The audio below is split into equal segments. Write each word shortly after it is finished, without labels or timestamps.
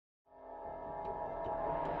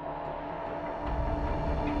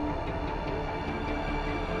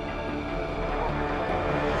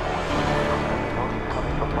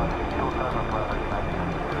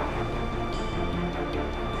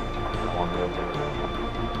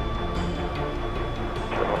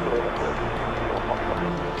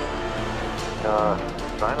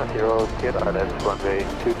90, kid, that's runway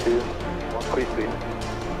 22, please please.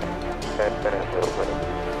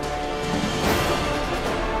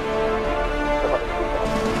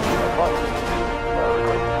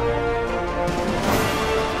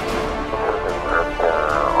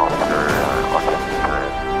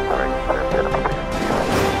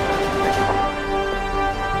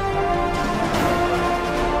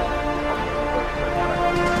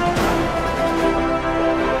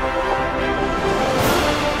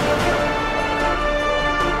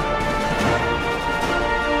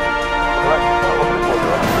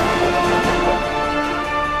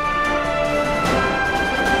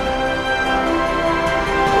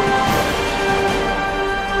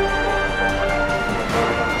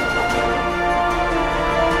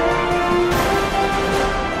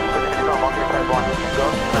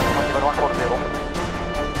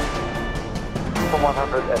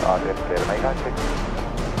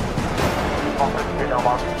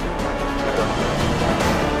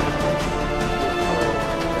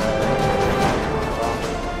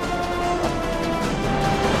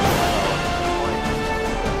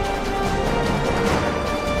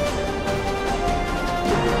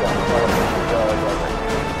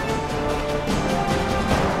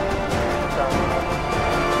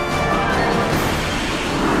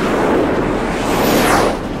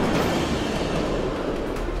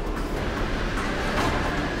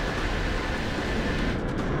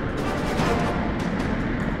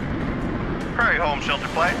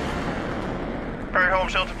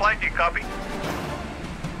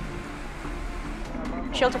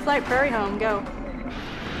 Shelter flight, Prairie Home, go.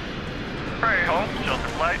 Prairie Home, shelter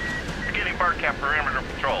flight. Beginning bar cap perimeter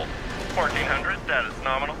patrol. 1400, status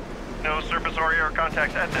nominal. No surface or air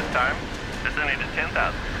contacts at this time. Descending to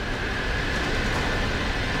 10,000.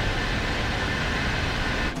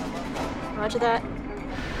 Roger that.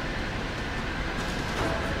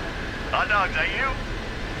 Hot dogs, that you?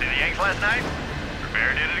 See the Yanks last night?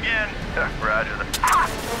 Bear did it again. Roger that.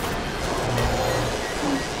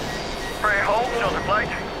 Prairie Home, shelter flight.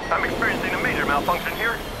 I'm experiencing a major malfunction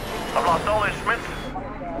here. I've lost all instruments.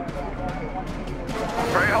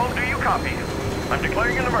 Prairie Home, do you copy? I'm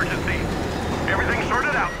declaring an emergency. Everything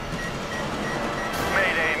sorted out.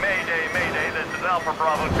 Mayday, mayday, mayday. This is Alpha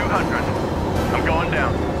Bravo 200. I'm going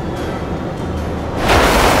down.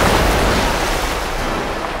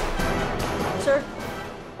 Sir,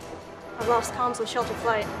 I've lost comms with shelter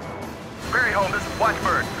flight. Prairie Home, this is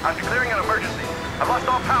Watchbird. I'm declaring an emergency. I've lost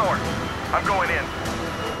all power. I'm going in.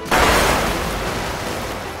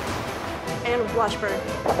 And Watchbird.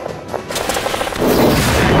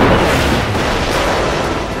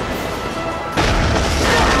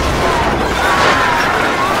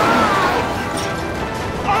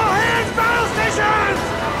 All hands, battle stations!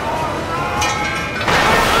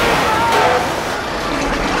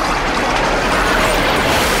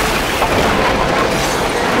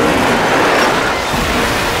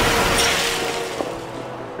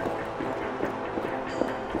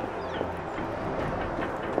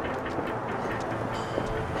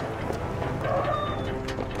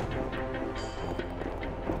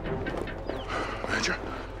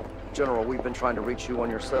 General, we've been trying to reach you on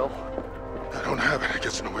your cell. I don't have it. It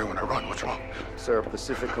gets in the way when I run. What's wrong? Sir,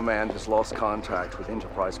 Pacific Command has lost contact with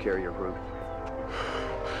Enterprise Carrier Group.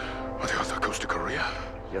 What, the off the coast of Korea?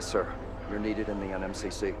 Yes, sir. You're needed in the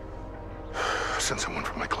NMCC. Send someone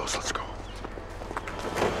from my clothes. Let's go.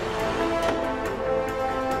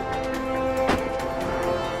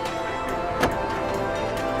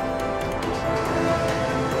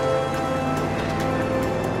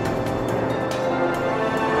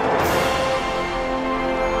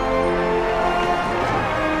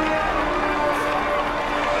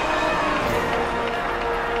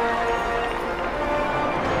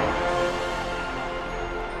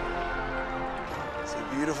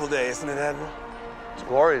 Day, isn't it, Admiral? It's a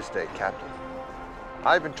glorious day, Captain.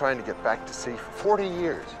 I've been trying to get back to sea for 40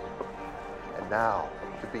 years. And now,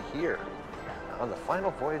 to be here, on the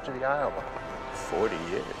final voyage of the Asylum. 40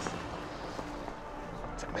 years?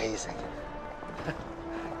 It's amazing.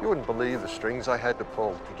 You wouldn't believe the strings I had to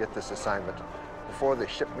pull to get this assignment before they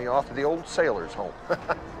shipped me off to the old sailor's home.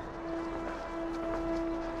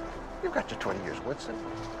 You've got your 20 years, Winston.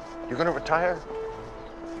 You gonna retire?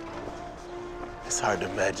 It's hard to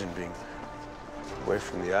imagine being away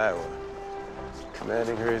from the Iowa.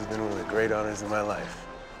 Commanding her has been one of the great honors of my life.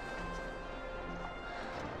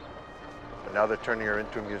 But now they're turning her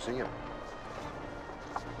into a museum.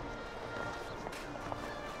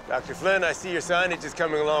 Dr. Flynn, I see your signage is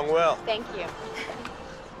coming along well. Thank you.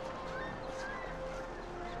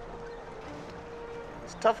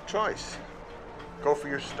 It's a tough choice. Go for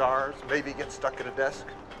your stars, maybe get stuck at a desk?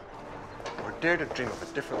 Or dare to dream of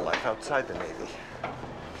a different life outside the Navy?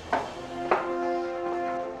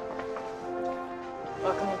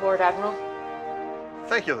 Welcome aboard, Admiral.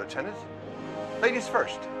 Thank you, Lieutenant. Ladies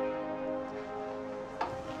first.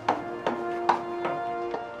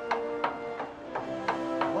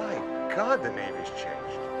 My God, the Navy's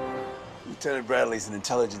changed. Lieutenant Bradley's an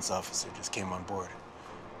intelligence officer, just came on board.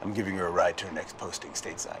 I'm giving her a ride to her next posting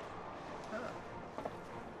stateside.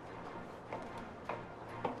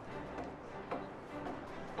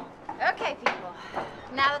 Okay, people.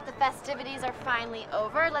 Now that the festivities are finally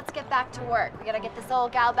over, let's get back to work. We gotta get this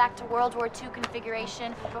old gal back to World War II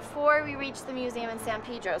configuration before we reach the museum in San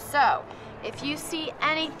Pedro. So, if you see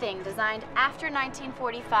anything designed after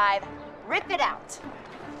 1945, rip it out.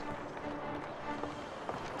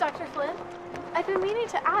 Dr. Flynn, I've been meaning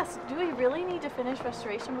to ask, do we really need to finish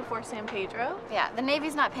restoration before San Pedro? Yeah, the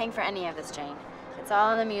Navy's not paying for any of this, Jane. It's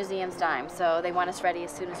all on the museum's dime, so they want us ready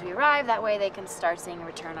as soon as we arrive. That way they can start seeing a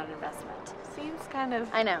return on investment. Seems kind of...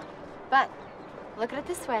 I know, but look at it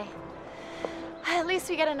this way. At least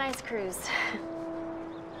we get a nice cruise.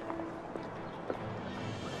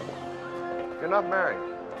 You're not married.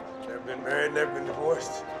 Never been married, never been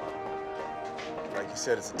divorced. Like you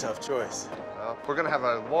said, it's a tough choice. Well, we're gonna have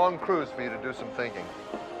a long cruise for you to do some thinking.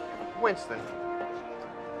 Winston,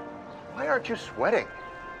 why aren't you sweating?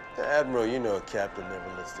 The Admiral, you know a captain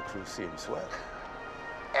never lets the crew see him sweat.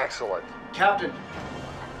 Excellent. Captain,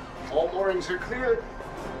 all moorings are clear.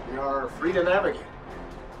 We are free to navigate.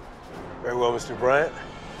 Very well, Mr. Bryant.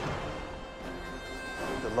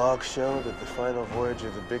 The logs show that the final voyage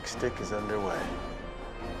of the Big Stick is underway.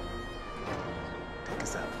 Take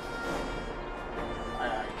us out. Aye,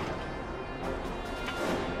 aye,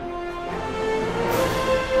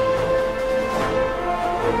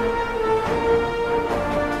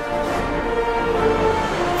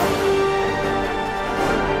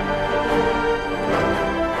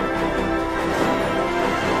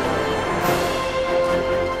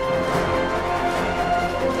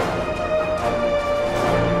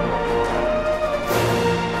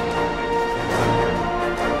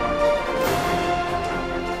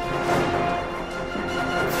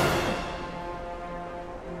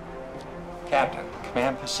 Captain. Captain,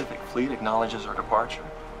 Command Pacific Fleet acknowledges our departure.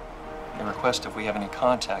 They request if we have any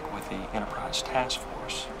contact with the Enterprise Task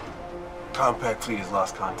Force. Compact Fleet has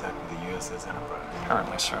lost contact with the USS Enterprise.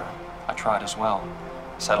 Apparently, sir. I tried as well.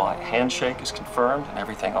 Satellite handshake is confirmed and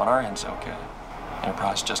everything on our end's okay.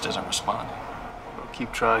 Enterprise just isn't responding. Well,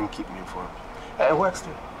 keep trying, keep me informed. Hey,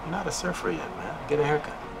 Wexter, you're not a surfer yet, man. Get a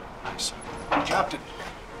haircut. Nice, sir. Captain,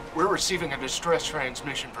 we're receiving a distress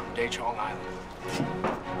transmission from Dachong Island.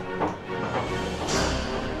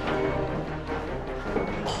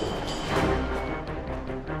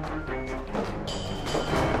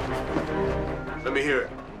 Let me hear it.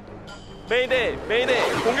 메이데이,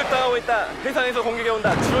 메이데이. 공격당하고 있다. 해상에서 공격이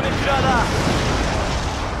온다. 지원이 필요하다.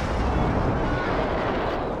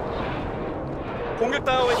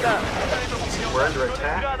 공격당하고 있다. 해상에서 공격이 We're under 온다. 지원이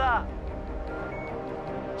attack. 필요하다.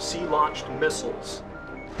 Sea-launched missiles.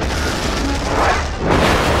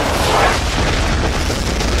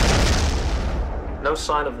 No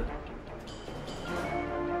sign of the...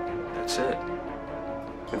 That's it.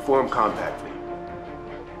 Inform Compact Fleet.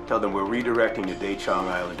 Tell them we're redirecting to Dachong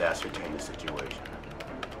Island to ascertain the situation.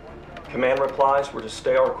 Command replies we're to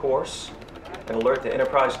stay our course and alert the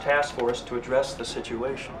Enterprise Task Force to address the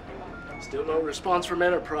situation. Still no response from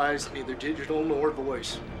Enterprise, neither digital nor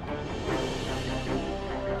voice.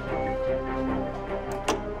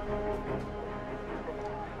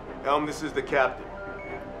 Helm, this is the captain.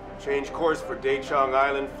 Change course for Dachong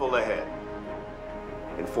Island, full ahead.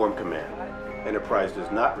 Inform command. Enterprise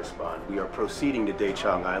does not respond. We are proceeding to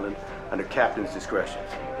Dachong Island under captain's discretion.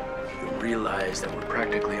 We realize that we're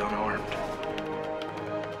practically unarmed.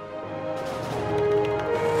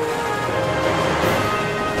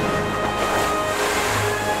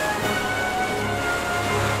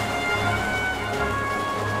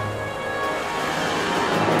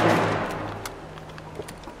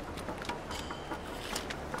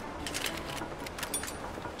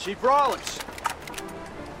 Chief Rollins,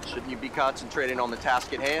 shouldn't you be concentrating on the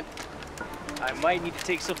task at hand? I might need to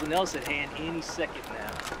take something else at hand any second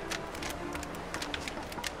now.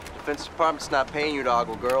 Defense Department's not paying you to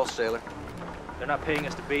ogle girls, sailor. They're not paying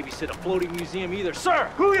us to babysit a floating museum either, sir!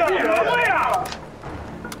 Hoo-yah!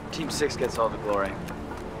 Team 6 gets all the glory.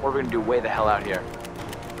 What are we gonna do way the hell out here?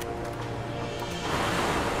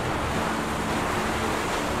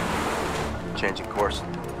 Changing course.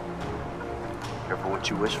 Careful what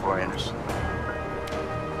you wish for, Anderson.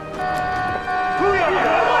 Hoo-yah!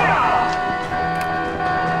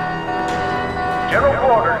 General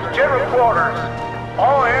quarters, general quarters.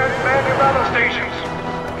 All hands man your battle stations.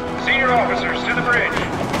 Senior officers to the bridge.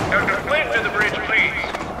 Dr. Flint to the bridge, please.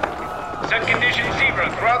 Set condition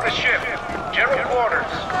zebra throughout the ship. General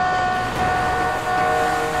quarters.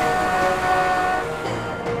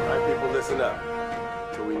 All right, people, listen up.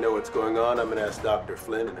 Until we know what's going on, I'm gonna ask Dr.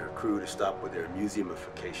 Flynn and her crew to stop with their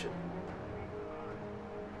museumification.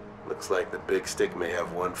 Looks like the big stick may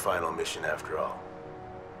have one final mission after all.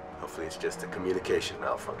 Hopefully it's just a communication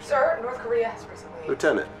malfunction. Sir, North Korea has recently...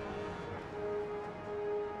 Lieutenant,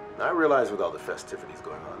 I realize with all the festivities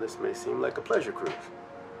going on, this may seem like a pleasure cruise.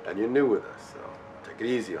 And you're new with us, so take it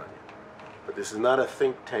easy on you. But this is not a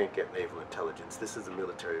think tank at Naval Intelligence. This is a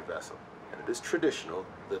military vessel. And it is traditional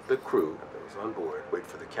that the crew, those on board, wait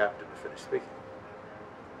for the captain to finish speaking.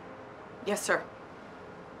 Yes, sir.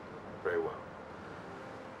 Very well.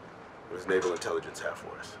 What does Naval Intelligence have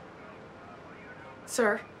for us?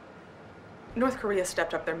 Sir, North Korea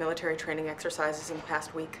stepped up their military training exercises in the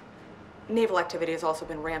past week. Naval activity has also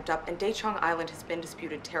been ramped up, and Daecheong Island has been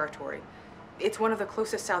disputed territory. It's one of the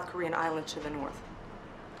closest South Korean islands to the north.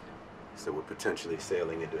 So we're potentially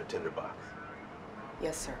sailing into a tinderbox?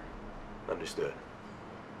 Yes, sir. Understood.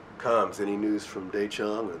 Comms, any news from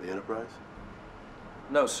Daecheong or the Enterprise?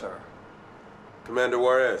 No, sir. Commander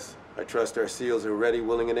Juarez, I trust our SEALs are ready,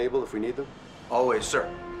 willing, and able if we need them? Always, sir.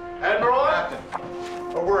 Admiral? Captain,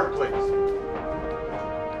 a word, please.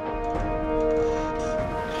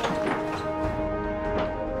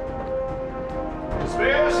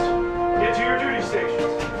 Dismissed. Get to your duty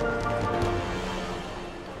stations.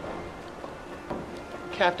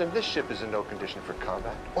 Captain, this ship is in no condition for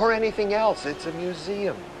combat or anything else. It's a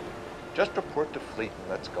museum. Just report to fleet and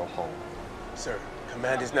let's go home. Sir,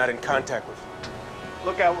 command is not in contact with...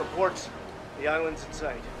 Lookout reports. The island's in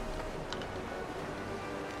sight.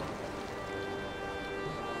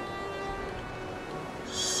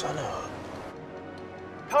 Son of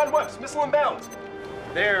a... Conweps, missile inbound.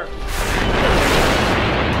 There.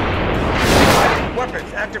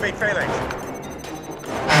 Weapons, activate phalanx.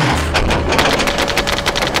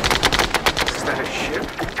 Is that a ship?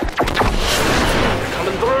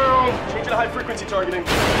 Coming through. Change to high frequency targeting.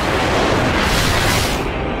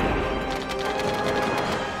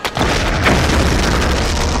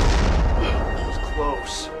 That was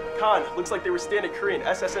close. Con, looks like they were standard Korean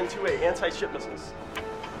SSN-2A anti-ship missiles.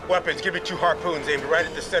 Weapons, give me 2 harpoons aimed right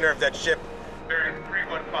at the center of that ship. Bearing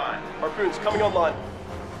 315. Harpoons coming online.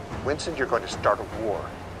 Winston, you're going to start a war.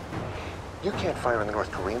 You can't fire on the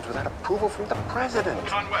North Koreans without approval from the president.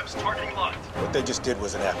 Conweps, targeting locked. What they just did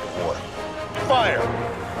was an act of war. Fire!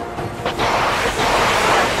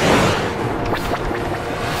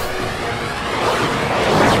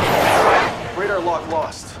 Radar lock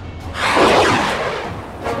lost.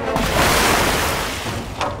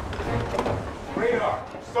 Radar,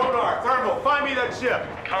 sonar, thermal, find me that ship!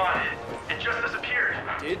 Con, it just disappeared.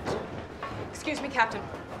 Did? Excuse me, Captain.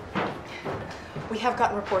 We have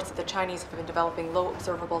gotten reports that the Chinese have been developing low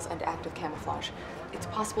observables and active camouflage. It's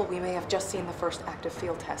possible we may have just seen the first active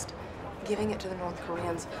field test. Giving it to the North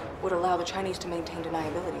Koreans would allow the Chinese to maintain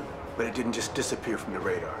deniability. But it didn't just disappear from the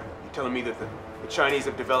radar. You're telling me that the Chinese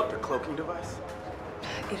have developed a cloaking device?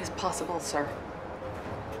 It is possible, sir.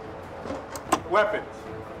 Weapons.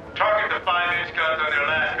 Target the 5-inch guns on your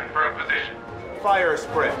last confirmed position. Fire or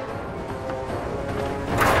spread.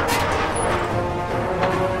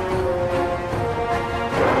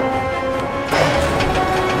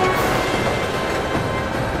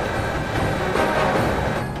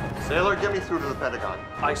 Sailor, get me through to the Pentagon.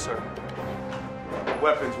 Aye, sir.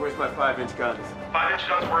 Weapons, where's my 5-inch guns? 5-inch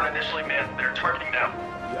guns weren't initially manned. They're targeting now.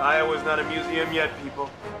 The Iowa's not a museum yet, people.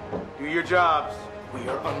 Do your jobs. We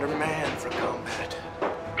are undermanned for combat.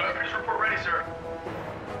 Gunner's report ready, sir.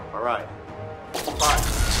 All right. Fire.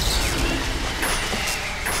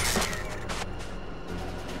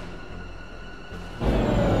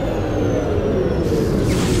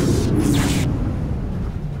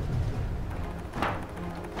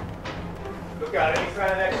 Look out, any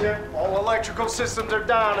sign of that ship? All electrical systems are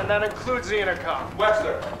down, and that includes the intercom.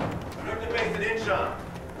 Webster, alert the base at Incheon.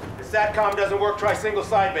 If SATCOM doesn't work, try single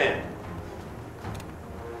sideband.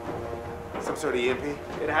 Some sort of EMP?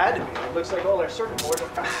 It had to be. It looks like all our circuit boards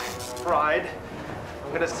are fried.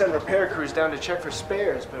 I'm gonna send repair crews down to check for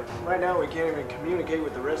spares, but right now we can't even communicate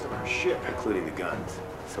with the rest of our ship. Including the guns.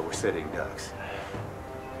 So we're sitting ducks.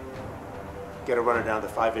 Get a runner down the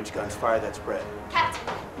 5-inch guns, fire that spread.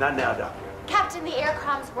 Captain, Not now, Doctor. Captain, the air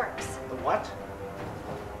comms works. The what?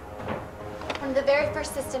 One of the very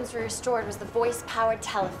first systems we restored was the voice-powered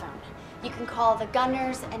telephone. You can call the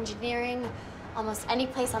gunners, engineering, almost any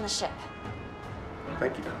place on the ship.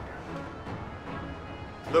 Thank you, Doctor.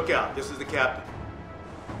 Look out, this is the captain.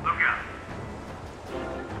 Look out.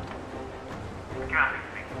 The captain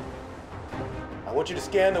speaking. I want you to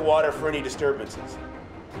scan the water for any disturbances.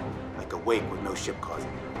 Like a wake with no ship causing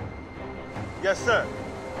it. Yes, sir.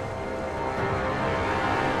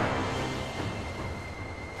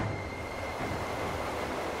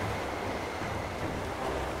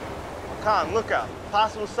 Con, look out.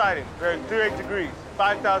 Possible sighting. Bearing 38 degrees,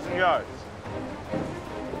 5,000 yards.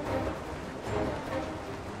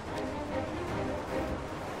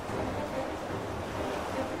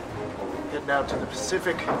 Heading out to the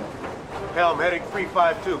Pacific. Helm heading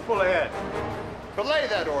 352, full ahead. Belay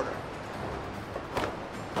that order.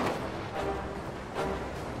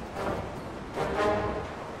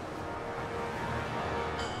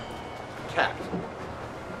 Captain,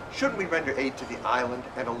 shouldn't we render aid to the island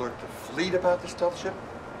and alert the fleet about the stealth ship?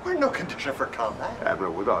 We're in no condition for combat.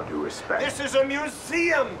 Admiral, with all due respect. This is a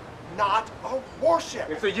museum, not a warship.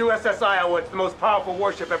 It's the USS Iowa. It's the most powerful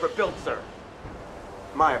warship ever built, sir.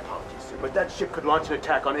 My apologies, sir, but that ship could launch an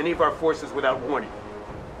attack on any of our forces without warning.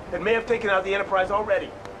 It may have taken out the Enterprise already.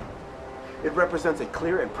 It represents a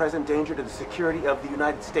clear and present danger to the security of the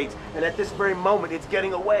United States, and at this very moment, it's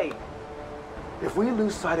getting away. If we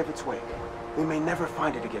lose sight of its wake, we may never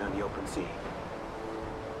find it again on the open sea.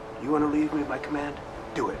 You want to leave me with my command?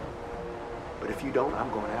 Do it. But if you don't, I'm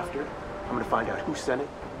going after it. I'm going to find out who sent it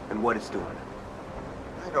and what it's doing.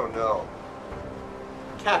 I don't know.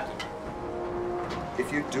 Captain,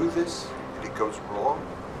 if you do this and it goes wrong,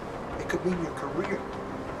 it could mean your career.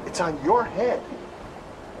 It's on your head.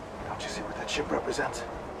 Don't you see what that ship represents?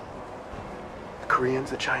 The Koreans,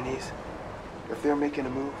 the Chinese. If they're making a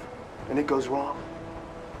move and it goes wrong,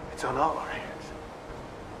 it's on all our hands.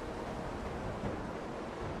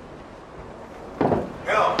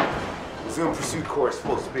 Helm! Resume pursuit course,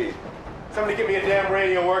 full speed. Somebody get me a damn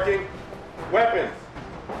radio working. Weapons!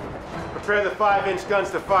 Prepare the 5-inch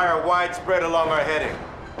guns to fire widespread along our heading.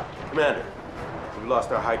 Commander, we've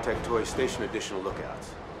lost our high-tech toys. Station additional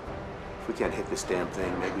lookouts. If we can't hit this damn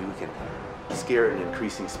thing, maybe we can scare it in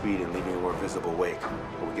increasing speed and leaving a more visible wake.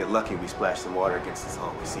 When we get lucky, we splash some water against its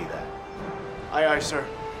hull. We see that. Aye, aye, sir.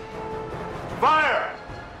 Fire!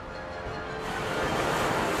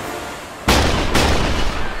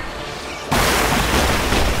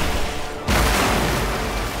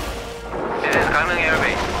 This is Gangneung Air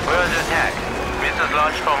Base. We're under attack. Missiles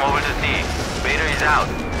launched from over the sea. Vader is out.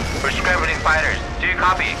 We're scrambling fighters. Do you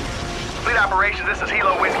copy? Fleet operations, this is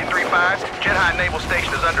Hilo Whiskey 3-5. Jet High Naval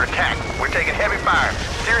Station is under attack. We're taking heavy fire.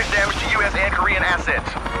 Serious damage to U.S. and Korean assets.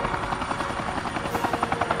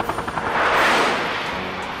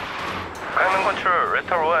 Command Control,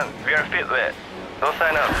 Retor 1. We are fit wet. No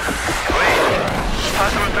sign up. Wait.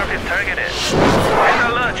 Possible surface targeted.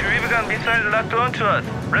 Missile launch. Rivegun missile locked onto us.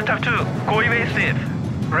 Raptor 2, go evasive.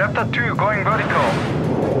 Raptor 2 going vertical.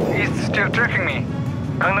 He's still tracking me.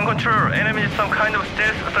 Command Control, enemy is some kind of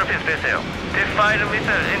stealth surface vessel. They fired a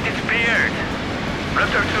missile and disappeared.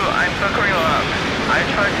 Raptor 2, I'm circling around. I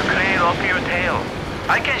try to clean off your tail.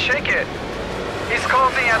 I can shake it. He's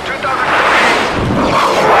closing at 2,000 feet.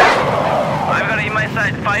 I've got it in my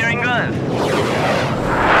sight, firing guns.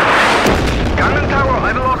 Gunman Tower,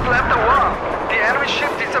 I've lost Raptor 1. The enemy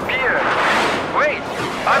ship disappeared. Wait,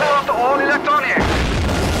 I've lost all electronics.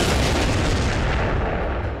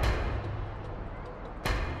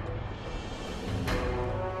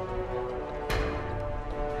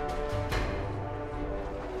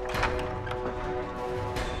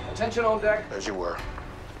 Attention on deck. As you were.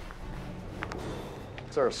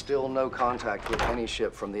 Sir, still no contact with any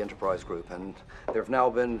ship from the Enterprise group, and there have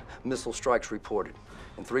now been missile strikes reported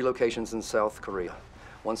in 3 locations in South Korea.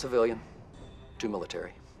 1 civilian, 2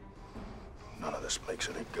 military. None of this makes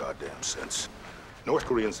any goddamn sense. North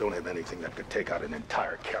Koreans don't have anything that could take out an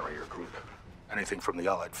entire carrier group. Anything from the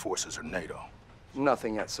Allied forces or NATO.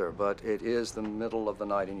 Nothing yet, sir, but it is the middle of the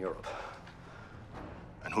night in Europe.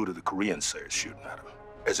 And who do the Koreans say is shooting at them?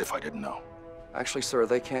 As if I didn't know. Actually, sir,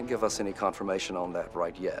 they can't give us any confirmation on that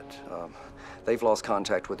right yet. They've lost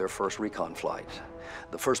contact with their first recon flight.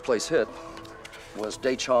 The first place hit was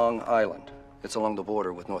Daecheong Island. It's along the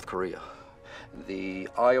border with North Korea. The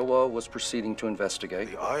Iowa was proceeding to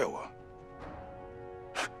investigate. The Iowa?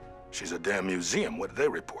 She's a damn museum. What did they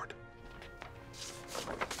report?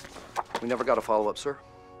 We never got a follow-up, sir.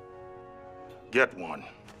 Get one.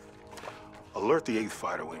 Alert the 8th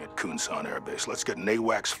Fighter Wing at Kunsan Air Base. Let's get an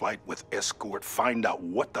AWACS flight with escort. Find out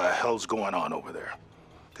what the hell's going on over there.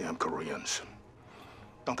 Damn Koreans.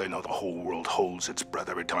 Don't they know the whole world holds its breath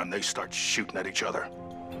every time they start shooting at each other?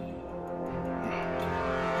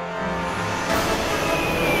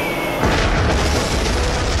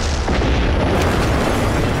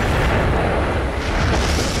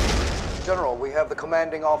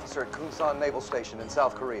 commanding officer at Kunsan Naval Station in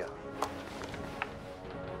South Korea.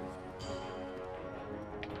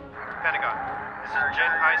 Pentagon, this is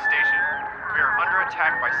Jinhai Station. We are under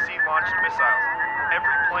attack by sea-launched missiles. Every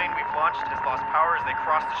plane we've launched has lost power as they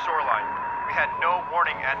cross the shoreline. We had no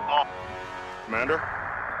warning at all. Commander?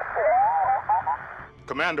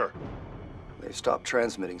 Commander! They stopped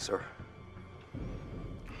transmitting, sir.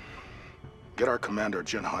 Get our commander at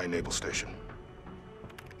Jinhai Naval Station.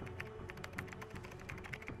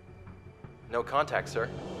 No contact, sir.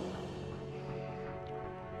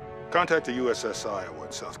 Contact the USS Iowa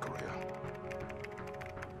in South Korea.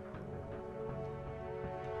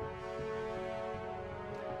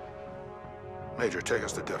 Major, take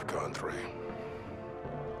us to DEFCON 3.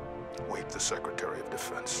 Wait the Secretary of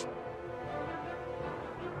Defense.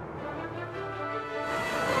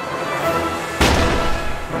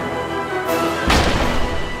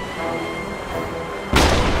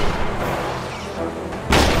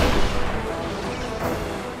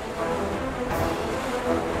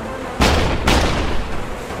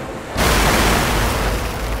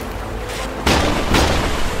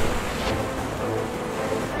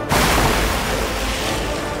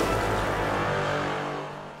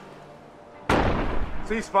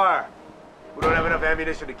 Ceasefire. We don't have enough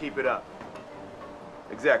ammunition to keep it up.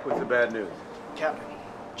 Exec, what's the bad news? Captain,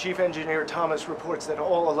 Chief Engineer Thomas reports that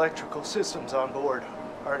all electrical systems on board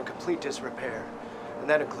are in complete disrepair. And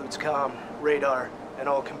that includes comm, radar, and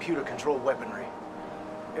all computer-controlled weaponry.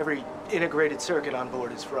 Every integrated circuit on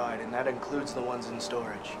board is fried, and that includes the ones in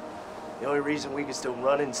storage. The only reason we can still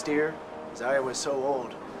run and steer is Iowa's so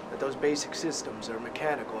old that those basic systems are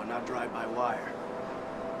mechanical and not drive-by-wire.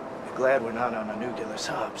 Glad we're not on a nuclear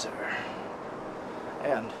sub, sir.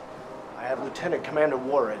 And I have Lieutenant Commander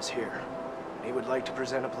Juarez here. He would like to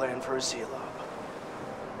present a plan for Asylum.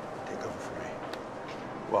 Take over for me.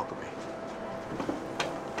 Welcome me.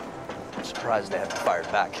 I'm surprised they haven't fired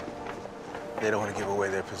back. They don't want to give away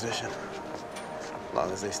their position. As long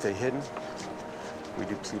as they stay hidden, we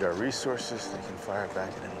deplete our resources, they can fire back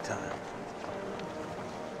at any time.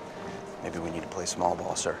 Maybe we need to play small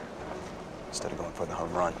ball, sir, instead of going for the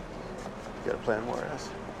home run. You got a plan, Juarez?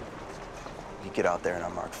 You get out there in our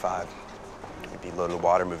Mark V. We'd be loaded with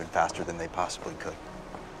water, moving faster than they possibly could.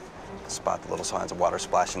 Spot the little signs of water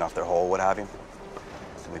splashing off their hull, what have you.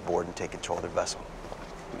 Then we board and take control of their vessel.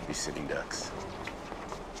 We'd be sitting ducks.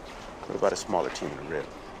 What about a smaller team in the rib?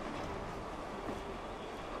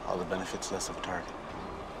 All the benefits, less of a target.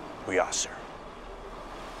 We are, sir.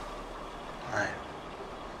 All right.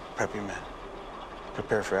 Prep your men.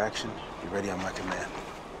 Prepare for action. Be ready on my command.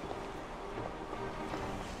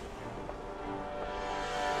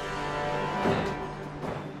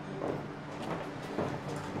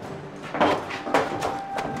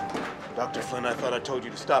 Dr. Flynn, I thought I told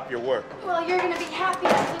you to stop your work. Well, you're gonna be happy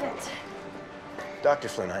I didn't. Dr.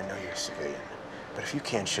 Flynn, I know you're a civilian, but if you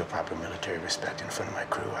can't show proper military respect in front of my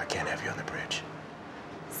crew, I can't have you on the bridge.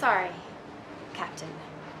 Sorry, Captain,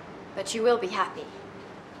 but you will be happy.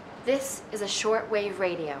 This is a shortwave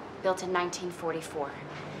radio built in 1944.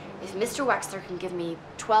 If Mr. Wexler can give me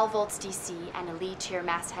 12 volts DC and a lead to your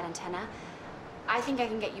masthead antenna, I think I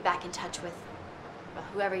can get you back in touch with, well,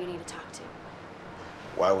 whoever you need to talk to.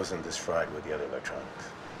 Why wasn't this fried with the other electronics?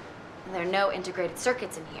 There are no integrated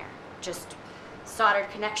circuits in here, just soldered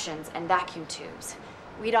connections and vacuum tubes.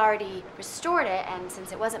 We'd already restored it, and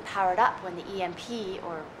since it wasn't powered up when the EMP,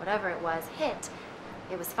 or whatever it was, hit,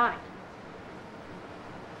 it was fine.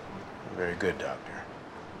 Very good, Doctor.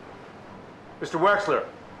 Mr. Wexler!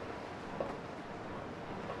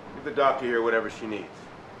 Give the doctor here whatever she needs.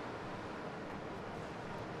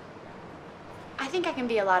 I think I can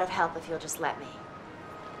be a lot of help if you'll just let me.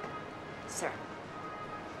 Sir.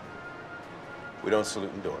 We don't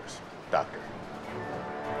salute indoors. Doctor.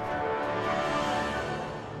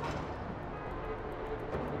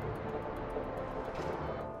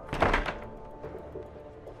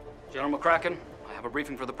 General McCracken, I have a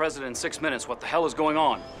briefing for the President in 6 minutes. What the hell is going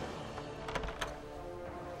on?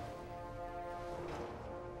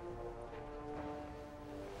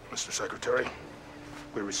 Mr. Secretary,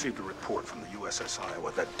 we received a report from the USS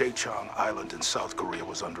Iowa that Daecheong Island in South Korea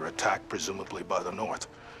was under attack, presumably by the North.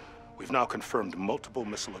 We've now confirmed multiple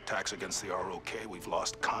missile attacks against the ROK. We've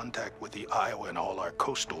lost contact with the Iowa and all our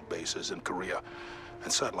coastal bases in Korea.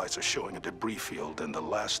 And satellites are showing a debris field in the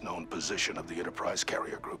last known position of the Enterprise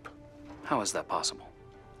carrier group. How is that possible?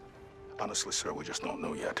 Honestly, sir, we just don't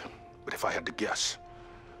know yet. But if I had to guess,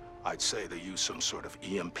 I'd say they used some sort of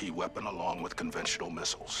EMP weapon along with conventional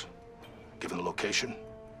missiles. Given the location,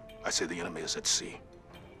 I say the enemy is at sea.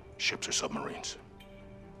 Ships or submarines.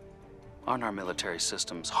 Aren't our military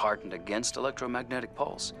systems hardened against electromagnetic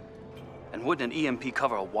pulse? And wouldn't an EMP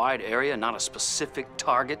cover a wide area, not a specific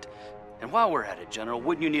target? And while we're at it, General,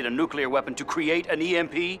 wouldn't you need a nuclear weapon to create an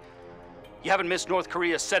EMP? You haven't missed North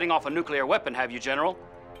Korea setting off a nuclear weapon, have you, General?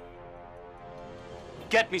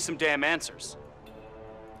 Get me some damn answers.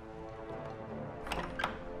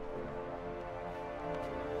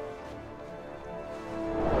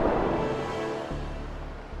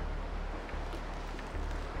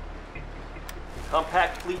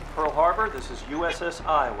 Compact Fleet, Pearl Harbor. This is USS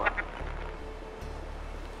Iowa.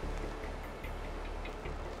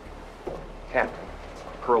 Captain,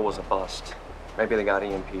 Pearl was a bust. Maybe they got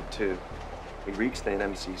EMP'd too. We reached the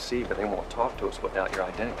NMCC, but they won't talk to us without your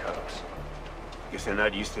identity codes. Guess they're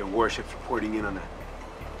not used to their warships reporting in on that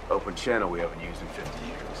open channel we haven't used in 50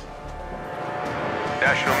 years.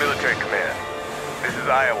 National Military Command. This is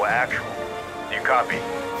Iowa Actual. Do you copy?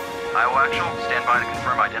 Iowa Actual, stand by to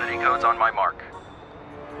confirm identity codes on my mark.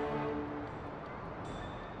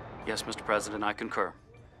 Yes, Mr. President, I concur.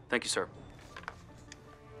 Thank you, sir.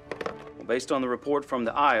 Well, based on the report from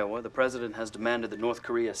the Iowa, the President has demanded that North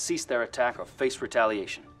Korea cease their attack or face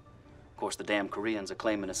retaliation. Of course, the damn Koreans are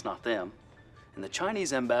claiming it's not them. And the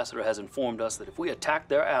Chinese ambassador has informed us that if we attack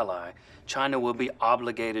their ally, China will be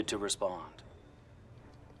obligated to respond.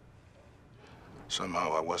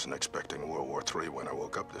 Somehow I wasn't expecting World War III when I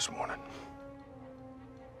woke up this morning.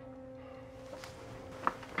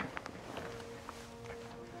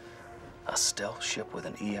 A stealth ship with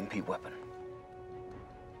an EMP weapon.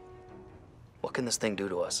 What can this thing do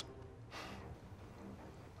to us?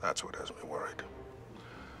 That's what has me worried.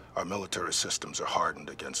 Our military systems are hardened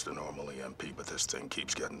against a normal EMP, but this thing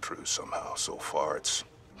keeps getting through somehow. So far, it's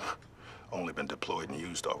only been deployed and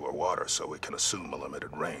used over water, so we can assume a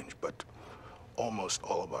limited range. But almost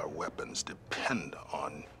all of our weapons depend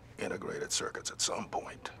on integrated circuits at some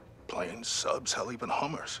point. Planes, subs, hell, even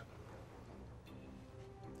Hummers.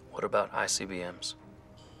 What about ICBMs?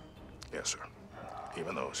 Yes, sir.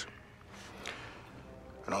 Even those.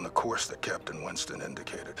 And on the course that Captain Winston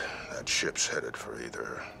indicated, that ship's headed for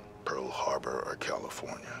either Pearl Harbor or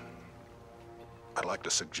California. I'd like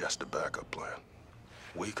to suggest a backup plan.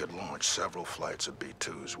 We could launch several flights of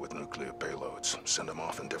B-2s with nuclear payloads, send them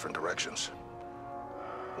off in different directions.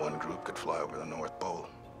 One group could fly over the North Pole.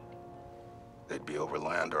 They'd be over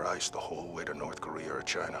land or ice the whole way to North Korea or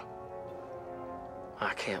China.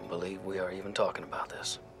 I can't believe we are even talking about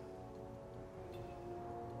this.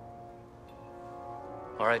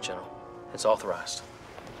 All right, General. It's authorized.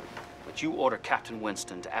 But you order Captain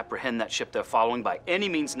Winston to apprehend that ship they're following by any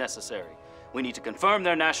means necessary. We need to confirm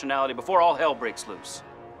their nationality before all hell breaks loose.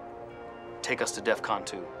 Take us to DEFCON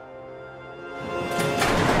 2.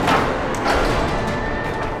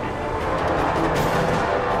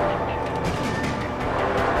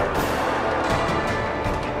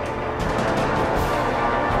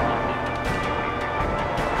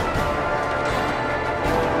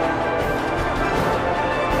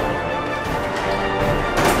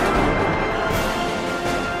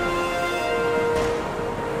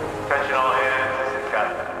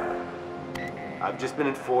 Just been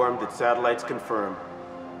informed that satellites confirm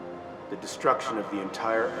the destruction of the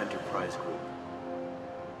entire Enterprise group.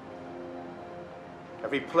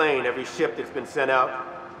 Every plane, every ship that's been sent out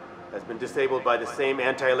has been disabled by the same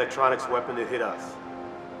anti-electronics weapon that hit us.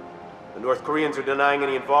 The North Koreans are denying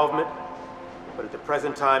any involvement, but at the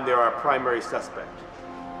present time, they're our primary suspect.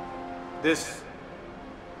 This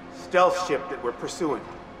stealth ship that we're pursuing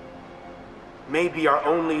may be our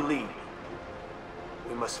only lead.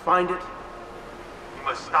 We must find it. We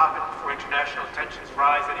must stop it before international tensions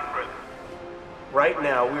rise any further. Right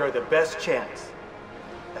now, we are the best chance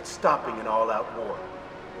at stopping an all-out war.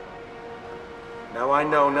 Now, I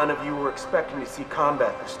know none of you were expecting to see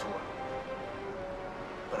combat this tour,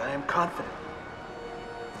 but I am confident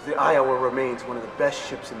that the Iowa remains one of the best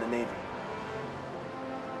ships in the Navy.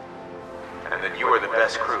 And that you are the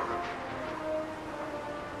best crew.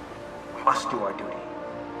 We must do our duty.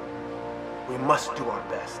 We must do our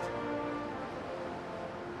best.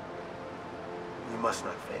 We must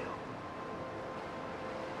not fail.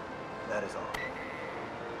 That is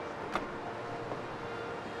all.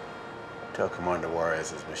 Tell Commander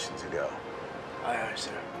Juarez his mission to go. Aye, aye,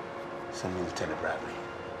 sir. Send me Lieutenant Bradley.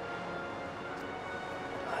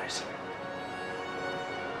 Aye, sir.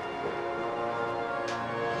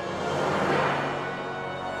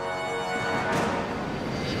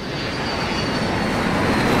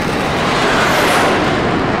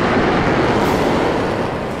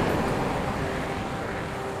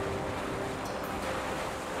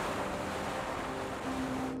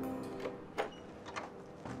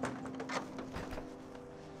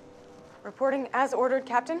 Reporting as ordered,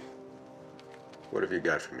 Captain. What have you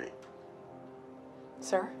got for me?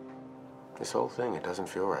 Sir? This whole thing, it doesn't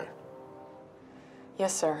feel right.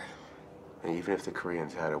 Yes, sir. And even if the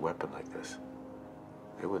Koreans had a weapon like this,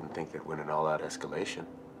 they wouldn't think they'd win an all-out escalation.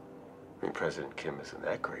 I mean, President Kim isn't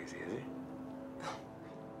that crazy, is he?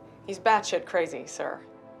 He's batshit crazy, sir.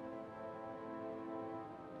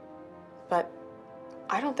 But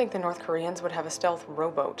I don't think the North Koreans would have a stealth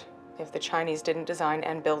rowboat if the Chinese didn't design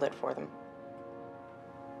and build it for them.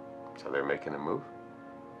 So they're making a move?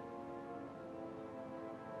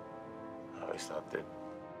 I always thought they'd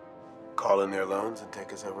call in their loans and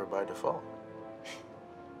take us over by default.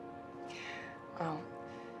 Well,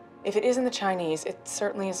 if it isn't the Chinese, it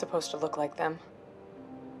certainly is supposed to look like them.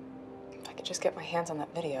 If I could just get my hands on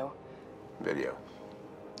that video. Video?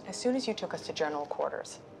 As soon as you took us to general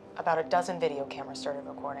quarters, about a dozen video cameras started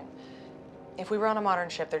recording. If we were on a modern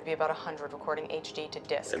ship, there'd be about 100 recording HD to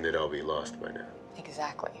disc. And they'd all be lost by now.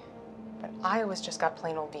 Exactly. But I always just got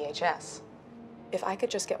plain old VHS. If I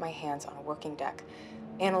could just get my hands on a working deck,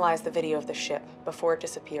 analyze the video of the ship before it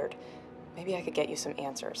disappeared, maybe I could get you some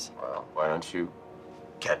answers. Well, why don't you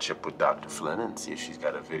catch up with Dr. Flynn and see if she's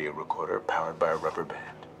got a video recorder powered by a rubber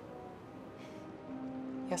band?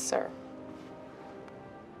 Yes, sir.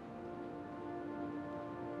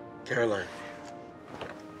 Caroline.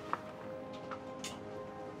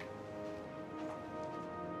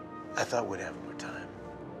 I thought we'd have more time.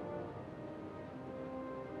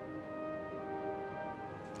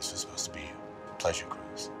 This was supposed to be a pleasure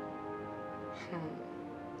cruise.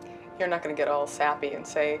 You're not gonna get all sappy and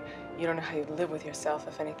say you don't know how you'd live with yourself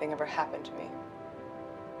if anything ever happened to me.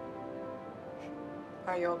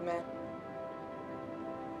 Are you, old man?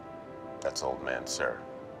 That's old man, sir.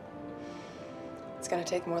 It's gonna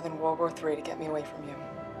take more than World War III to get me away from you,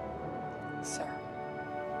 sir.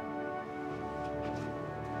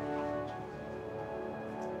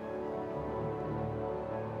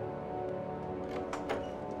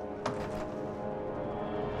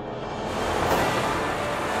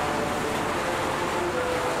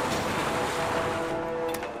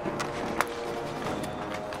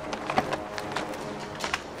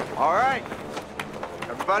 All right,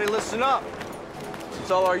 everybody listen up.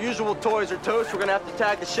 Since all our usual toys are toast, we're gonna have to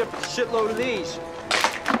tag the ship with a shitload of these.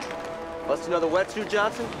 Bust another wetsuit,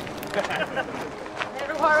 Johnson?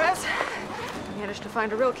 Never, Juarez. I managed to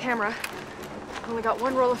find a real camera. Only got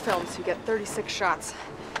one roll of film, so you get 36 shots.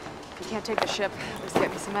 If you can't take the ship, at least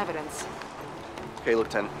get me some evidence. Okay,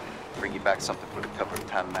 Lieutenant. Bring you back something for the cover of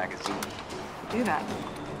Time magazine. Do that.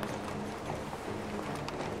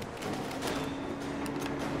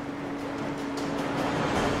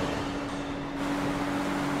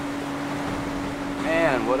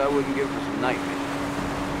 Man, what I wouldn't give for some night vision.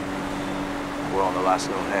 We're on the last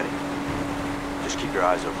known heading. Just keep your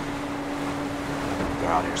eyes open.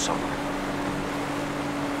 They're out here somewhere.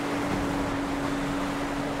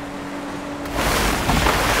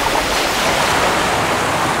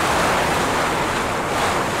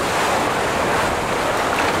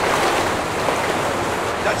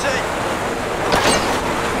 That's it.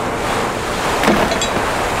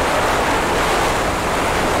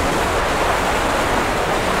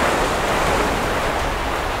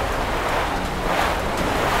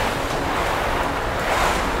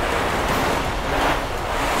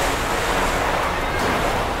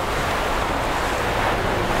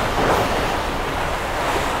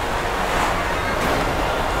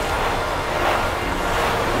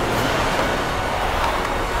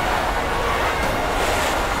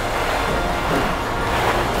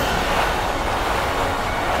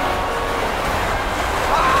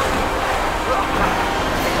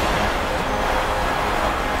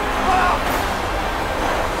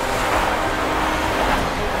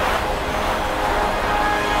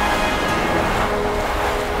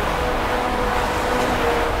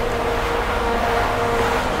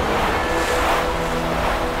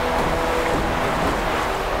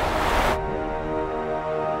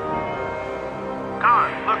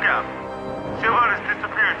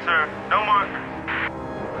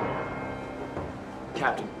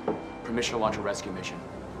 Captain, permission to launch a rescue mission.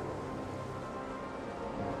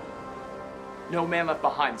 No man left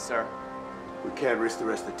behind, sir. We can't risk the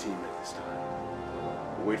rest of the team at this time.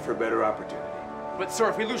 We'll wait for a better opportunity. But, sir,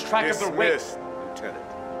 if we lose track of the weight... Dismissed, Lieutenant.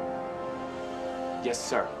 Yes,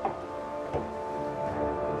 sir.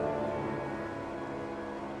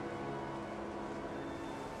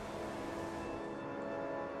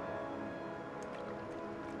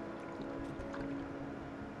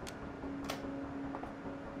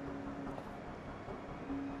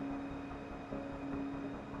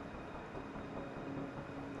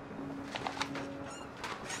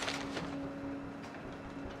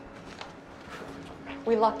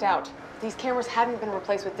 We lucked out. These cameras hadn't been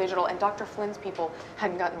replaced with digital, and Dr. Flynn's people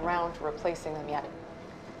hadn't gotten around to replacing them yet.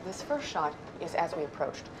 This first shot is as we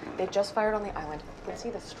approached. They just fired on the island. You can see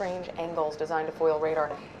the strange angles designed to foil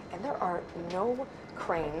radar, and there are no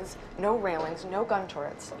cranes, no railings, no gun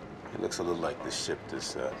turrets. It looks a little like this ship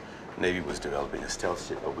this Navy was developing, a stealth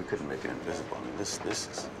ship, but we couldn't make it invisible. I mean, this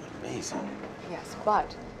is amazing. Yes,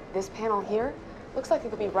 but this panel here looks like it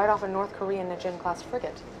could be right off a North Korean Najin-class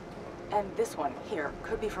frigate. And this one here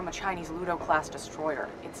could be from a Chinese Ludo-class destroyer.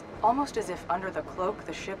 It's almost as if under the cloak,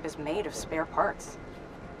 the ship is made of spare parts.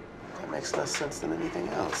 That makes less sense than anything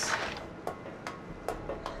else.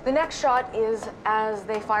 The next shot is as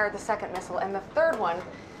they fired the second missile, and the third one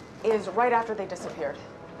is right after they disappeared.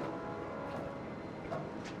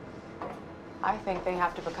 I think they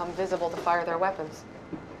have to become visible to fire their weapons.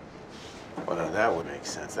 Well, now that would make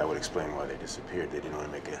sense. That would explain why they disappeared. They didn't want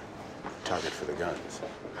to make a target for the guns.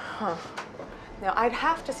 Huh. Now, I'd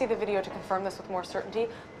have to see the video to confirm this with more certainty,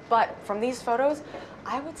 but from these photos,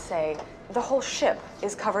 I would say the whole ship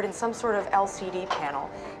is covered in some sort of LCD panel,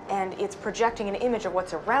 and it's projecting an image of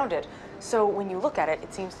what's around it, so when you look at it,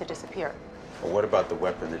 it seems to disappear. Well, what about the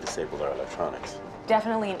weapon that disabled our electronics?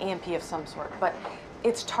 Definitely an EMP of some sort, but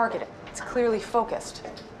it's targeted. It's clearly focused.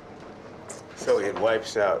 So it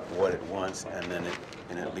wipes out what it wants, and then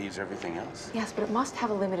it leaves everything else? Yes, but it must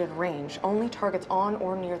have a limited range. Only targets on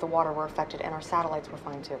or near the water were affected, and our satellites were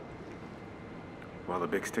fine too. Well, the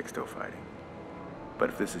big stick's still fighting. But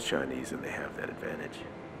if this is Chinese, then they have that advantage.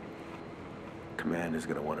 Command is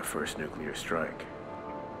going to want a first nuclear strike.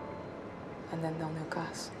 And then they'll nuke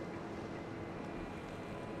us.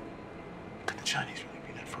 Could the Chinese really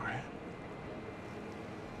be that far ahead?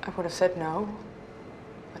 I would have said no.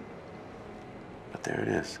 But there it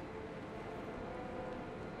is.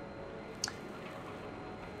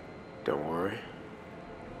 Don't worry.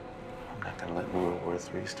 I'm not gonna let World War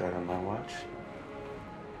III start on my watch.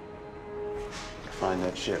 Find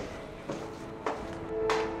that ship.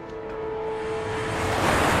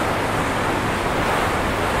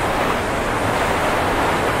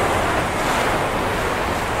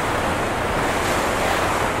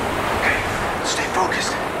 Okay, stay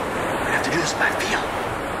focused. We have to do this by feel.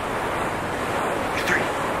 You three,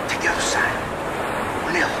 take the other side.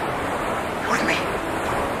 O'Neill, you with me?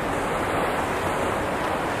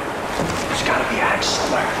 There's gotta be axe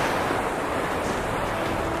somewhere.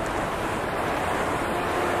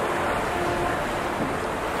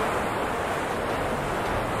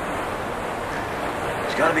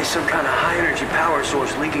 There's gotta be some kind of high-energy power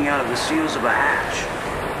source leaking out of the seals of a hatch.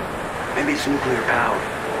 Maybe it's nuclear powered.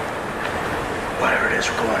 Whatever it is,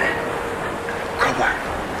 we're going in. Crowbar.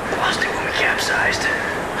 Lost it when we capsized.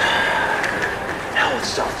 Hell, it's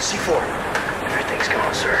stealth. C4. Everything's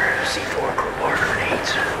gone, sir. C4, crowbar,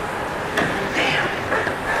 grenades. Damn.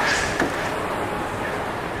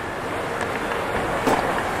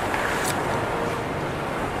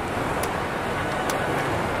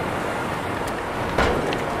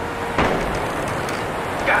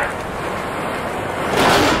 Got it.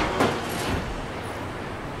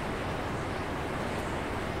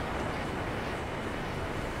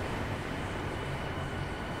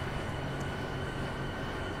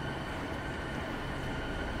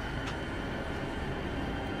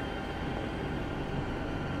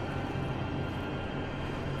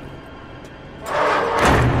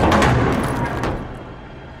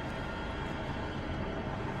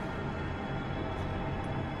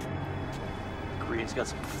 Korea's got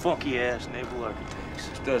some funky-ass naval architects.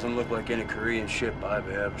 This doesn't look like any Korean ship I've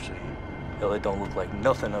ever seen. Hell, it don't look like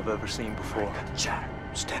nothing I've ever seen before. Chatter.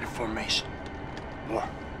 Standard formation. More.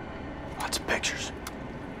 Lots of pictures.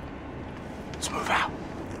 Let's move out.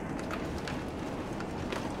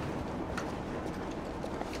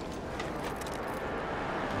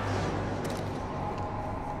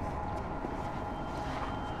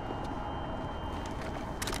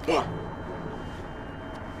 More.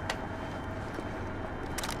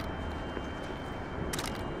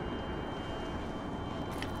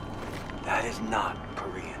 That is not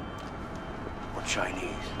Korean or Chinese.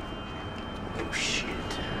 Oh, shit.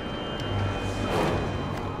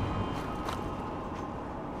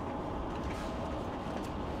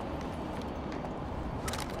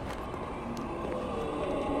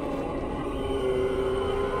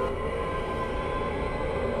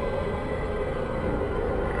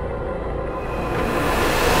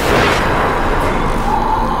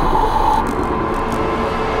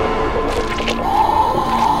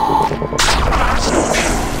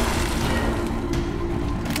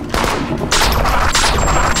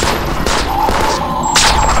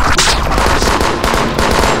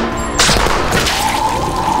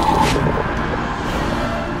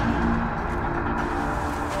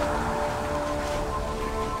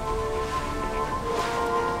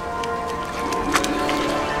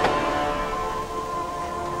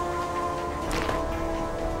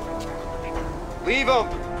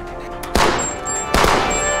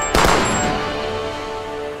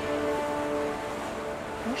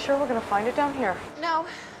 You sure we're gonna find it down here? No,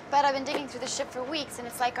 but I've been digging through the ship for weeks, and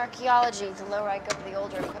it's like archaeology. The lower I go, the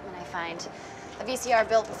older equipment I find. A VCR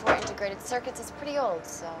built before integrated circuits is pretty old,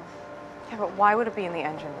 so... Yeah, but why would it be in the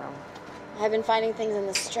engine room? I've been finding things in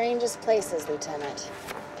the strangest places, Lieutenant.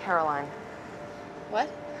 Caroline. What?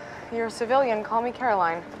 You're a civilian. Call me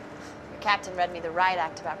Caroline. Your captain read me the riot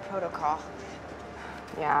act about protocol.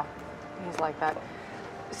 Yeah, he's like that.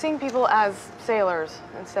 Seeing people as sailors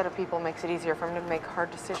instead of people makes it easier for him to make hard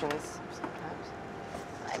decisions sometimes.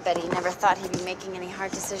 I bet he never thought he'd be making any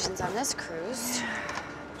hard decisions on this cruise.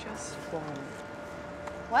 Just one.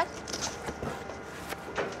 What?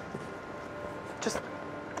 Just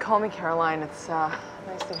call me Caroline. It's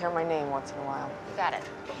nice to hear my name once in a while. You got it.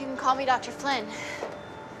 You can call me Dr. Flynn.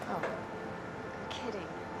 Oh. I'm kidding.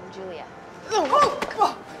 I'm Julia.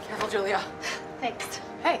 Oh, careful, Julia. Thanks.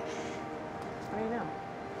 Hey. What do you know?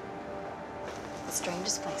 The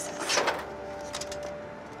strangest places.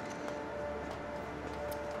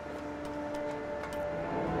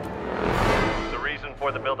 The reason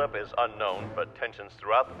for the buildup is unknown, but tensions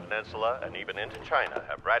throughout the peninsula and even into China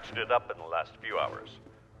have ratcheted up in the last few hours.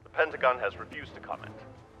 The Pentagon has refused to comment.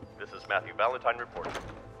 This is Matthew Valentine reporting.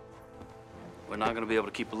 We're not going to be able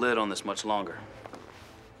to keep a lid on this much longer.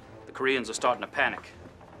 The Koreans are starting to panic.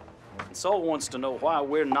 And Seoul wants to know why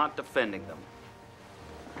we're not defending them.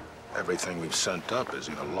 Everything we've sent up is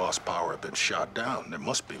either lost power or been shot down. There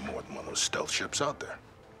must be more than one of those stealth ships out there.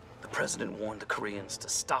 The president warned the Koreans to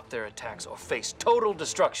stop their attacks or face total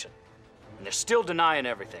destruction. And they're still denying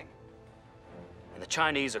everything. And the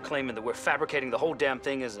Chinese are claiming that we're fabricating the whole damn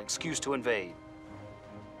thing as an excuse to invade.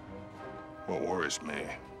 What worries me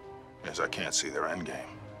is I can't see their endgame.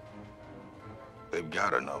 They've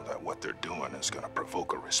got to know that what they're doing is going to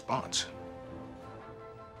provoke a response.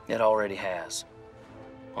 It already has.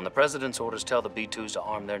 On the president's orders, tell the B-2s to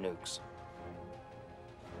arm their nukes.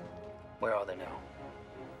 Where are they now?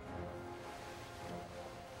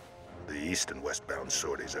 The east and westbound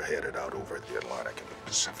sorties are headed out over the Atlantic and the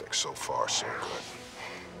Pacific. So far, so good.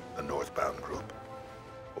 The northbound group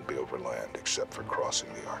will be over land except for crossing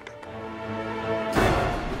the Arctic.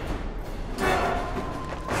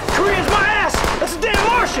 Koreans, my ass! That's a damn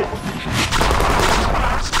Martian!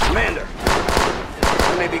 Commander,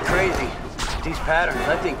 I may be crazy. These patterns,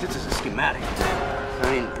 I think this is a schematic.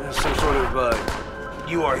 I mean, some sort of,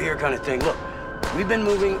 you are here kind of thing. Look, we've been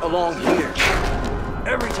moving along here.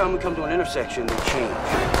 Every time we come to an intersection, they change.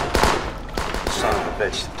 Son of a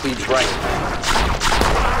bitch, please right.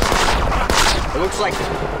 It looks like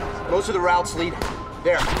most of the routes lead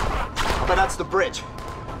there. But that's the bridge.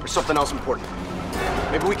 There's something else important.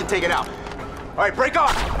 Maybe we can take it out. All right, break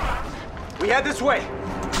off. We head this way.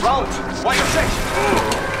 Rollins, watch your section.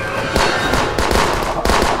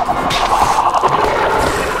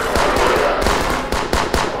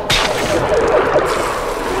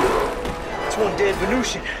 It's one dead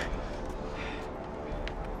Venusian.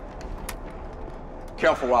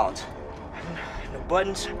 Careful, Rollins. No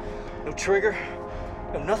buttons, no trigger,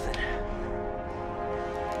 no nothing.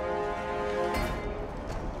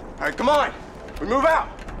 All right, come on. We move out.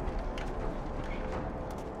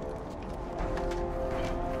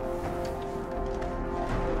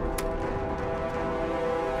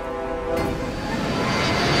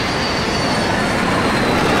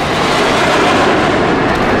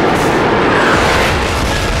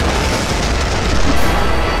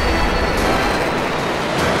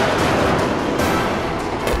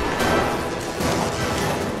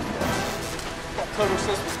 Total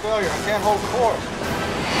systems failure. I can't hold course.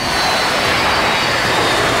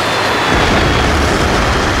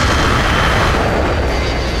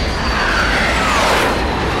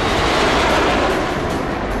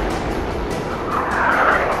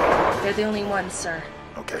 They're the only ones, sir.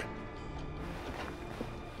 Okay.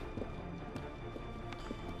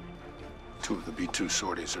 Two of the B-2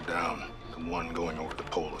 sorties are down. The one going over the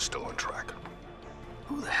pole is still on track.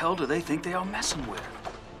 Who the hell do they think they are messing with?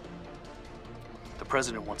 The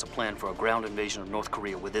president wants a plan for a ground invasion of North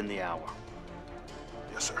Korea within the hour.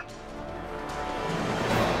 Yes, sir.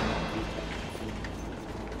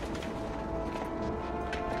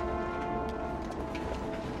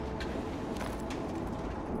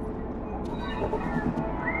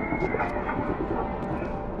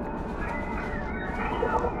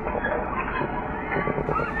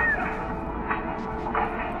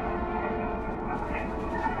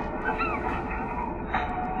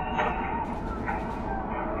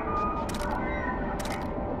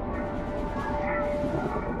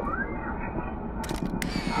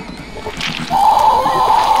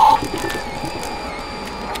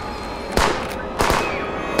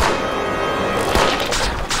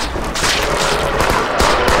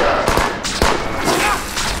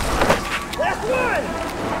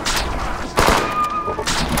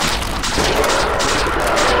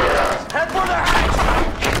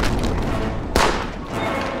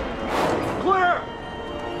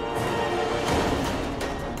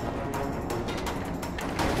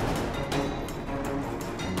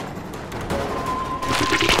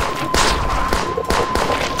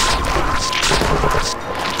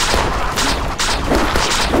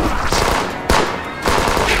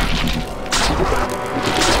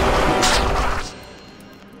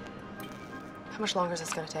 much longer is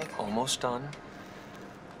this gonna take? Almost done.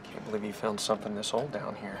 Can't believe you found something this old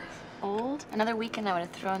down here. Old? Another weekend I would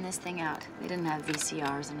have thrown this thing out. We didn't have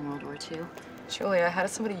VCRs in World War II. Julia, how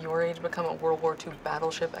does somebody your age become a World War II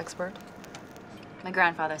battleship expert? My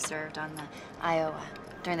grandfather served on the Iowa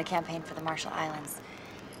during the campaign for the Marshall Islands.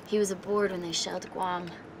 He was aboard when they shelled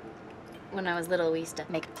Guam. When I was little, we used to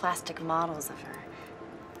make plastic models of her.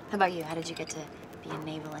 How about you? How did you get to be a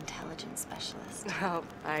naval intelligence specialist? Well,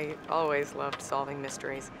 I always loved solving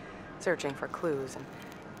mysteries, searching for clues, and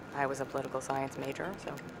I was a political science major,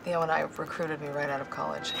 so Theo and I recruited me right out of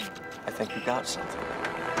college. I think you got something.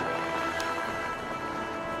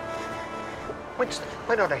 Winston,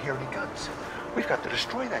 why don't I hear any guns? We've got to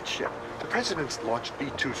destroy that ship. The president's launched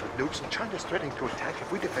B-2s with nukes, and China's threatening to attack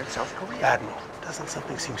if we defend South Korea. Admiral, doesn't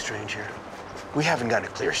something seem strange here? We haven't gotten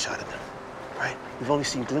a clear shot at them, right? We've only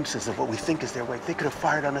seen glimpses of what we think is their way. They could have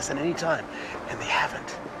fired on us at any time, and they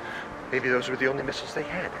haven't. Maybe those were the only missiles they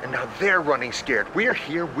had, and now they're running scared. We're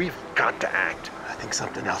here, we've got to act. I think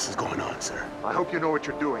something else is going on, sir. I hope you know what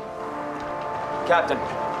you're doing. Captain,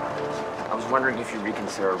 I was wondering if you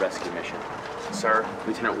reconsider a rescue mission. Sir,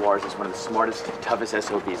 Lieutenant Wars is one of the smartest, toughest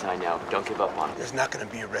SOBs I know. Don't give up on him. There's not going to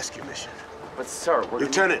be a rescue mission. But sir, we're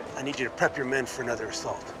Lieutenant, I need you to prep your men for another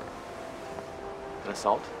assault. An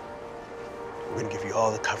assault? We're going to give you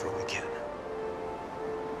all the cover we can.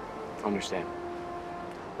 Understand.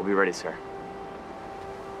 We'll be ready, sir.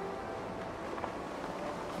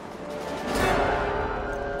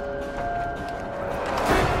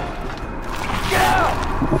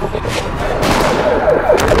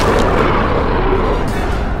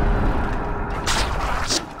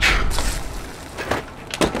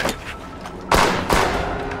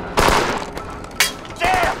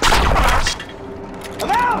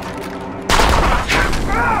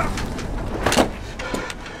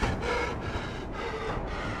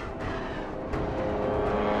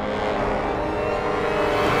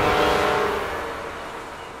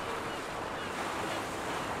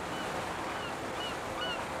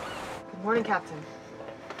 Morning, Captain.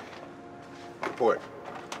 Report.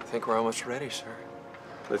 I think we're almost ready, sir.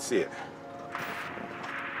 Let's see it.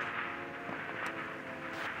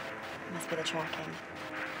 Must be the tracking.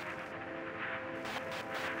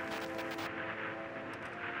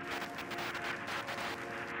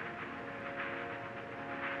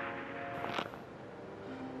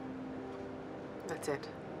 That's it.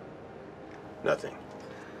 Nothing.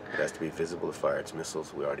 It has to be visible to fire its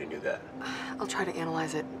missiles. We already knew that. I'll try to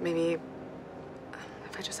analyze it. Maybe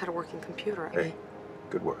if I just had a working computer. Hey,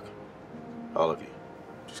 good work. All of you.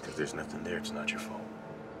 Just because there's nothing there, it's not your fault.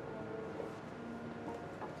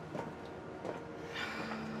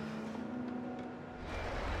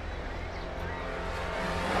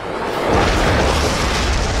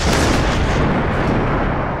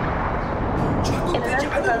 In an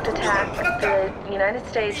unprovoked attack, the United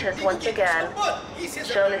States has once again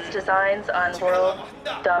shown its designs on world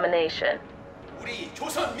domination.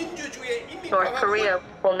 North Korea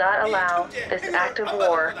will not allow this act of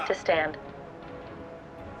war to stand.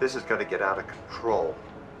 This is going to get out of control.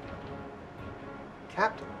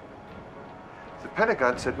 Captain, the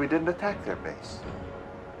Pentagon said we didn't attack their base.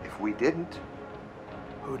 If we didn't...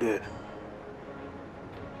 Who did?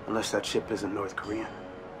 Unless that ship isn't North Korean.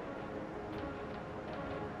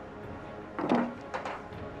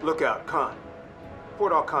 Look out, Khan.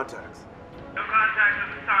 Report all contacts. No contact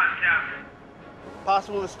at this time, Captain.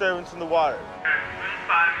 Possible disturbance in the water. Wind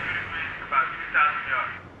 5 degrees, about 2,000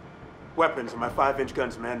 yards. Weapons and my 5-inch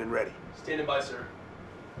guns manned and ready. Standing by, sir.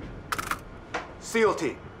 SEAL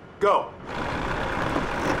team, go.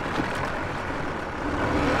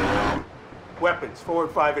 Weapons,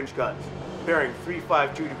 forward 5-inch guns. Bearing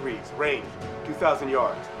 352 degrees, range 2,000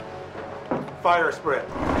 yards. Fire spread.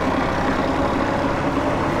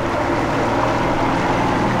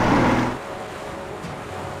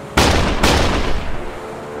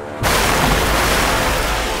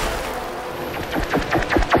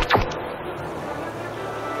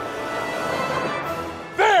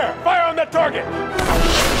 Target!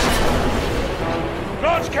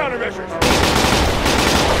 Launch countermeasures!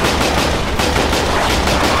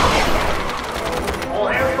 All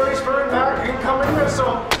hands brace for impact. Incoming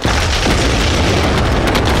missile.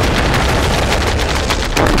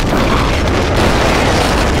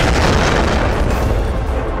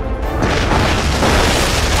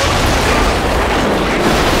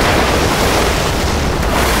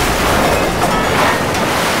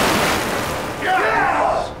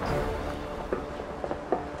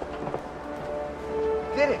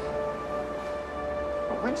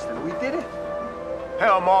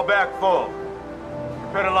 Helm all back full.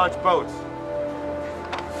 Prepare to launch boats.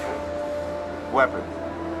 Weapons.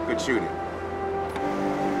 Good shooting.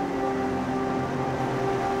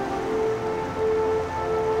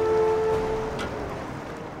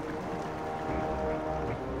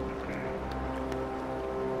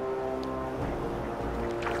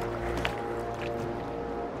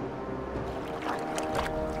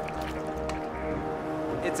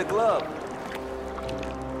 It's a glove.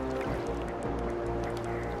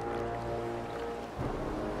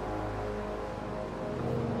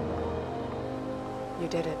 You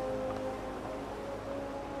did it.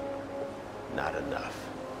 Not enough.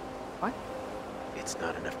 What? It's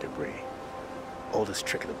not enough debris. Oldest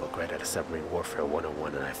trick in the book, right out of Submarine Warfare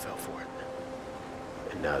 101, and I fell for it.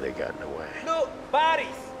 And now they've gotten away. Look, bodies!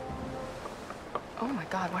 Oh my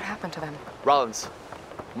God, what happened to them? Rollins.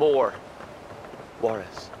 Moore.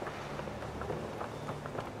 Juarez.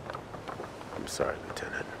 I'm sorry,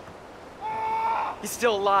 Lieutenant. He's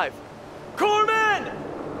still alive. Corman!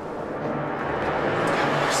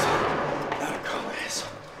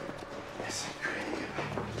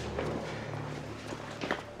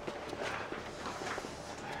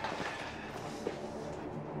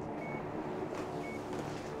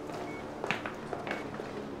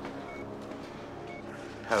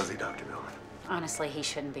 How's he, Dr. Miller? Honestly, he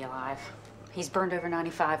shouldn't be alive. He's burned over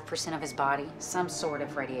 95% of his body, some sort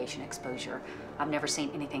of radiation exposure. I've never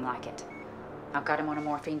seen anything like it. I've got him on a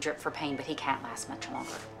morphine drip for pain, but he can't last much longer.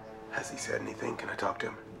 Has he said anything? Can I talk to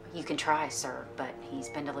him? You can try, sir, but he's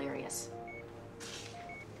been delirious.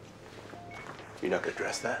 You're not gonna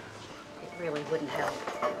address that? It really wouldn't help.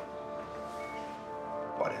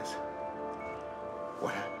 What is?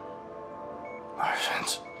 What happened?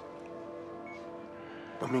 Martians.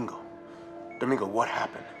 Domingo. Domingo, what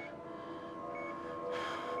happened?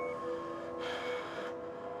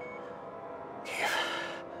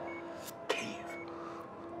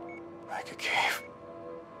 Like a cave.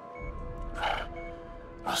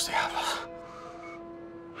 Los Diablos.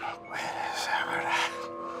 Where is that?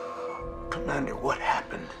 Commander, what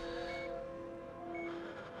happened?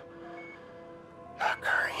 Not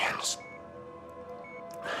Koreans.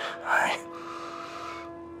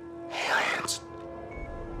 Aliens.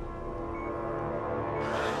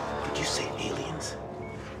 Did you say aliens?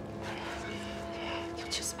 You'll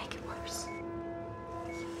just make it worse.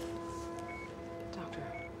 Doctor.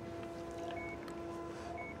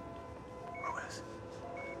 Ruiz.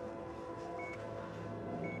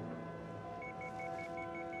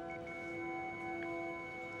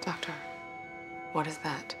 Doctor, what is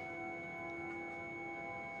that?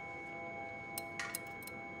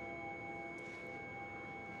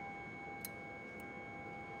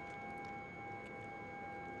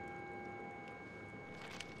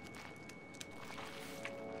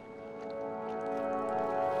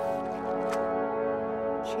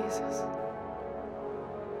 Jesus.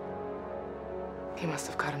 He must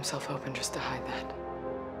have cut himself open just to hide that.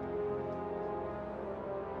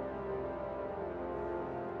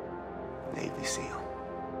 Navy SEAL.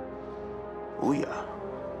 Ooh-yeah.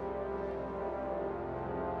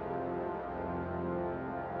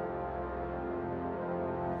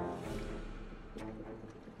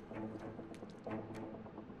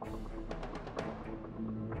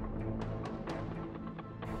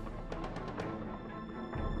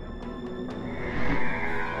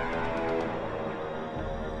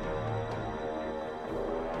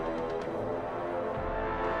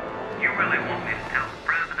 You really want me to tell the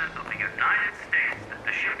President of the United States that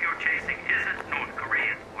the ship you're chasing isn't North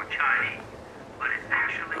Korean or Chinese, but it's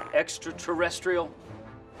actually Extraterrestrial?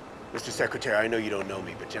 Mr. Secretary, I know you don't know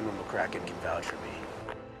me, but General McCracken can vouch for me.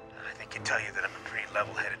 I think he'd tell you that I'm a pretty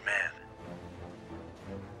level-headed man.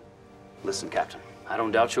 Listen, Captain, I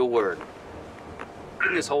don't doubt your word.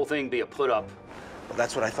 Couldn't this whole thing be a put-up? Well,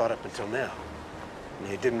 that's what I thought up until now. I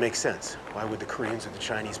mean, it didn't make sense. Why would the Koreans or the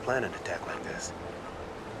Chinese plan an attack like this?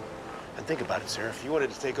 And think about it, sir. If you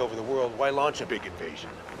wanted to take over the world, why launch a big invasion?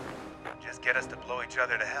 Just get us to blow each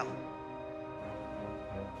other to hell.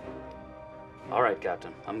 All right,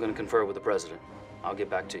 Captain. I'm going to confer with the President. I'll get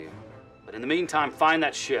back to you. But in the meantime, find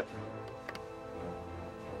that ship.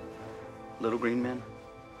 Little green men?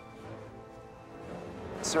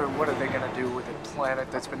 Sir, what are they gonna do with a planet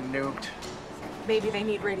that's been nuked? Maybe they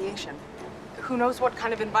need radiation. Who knows what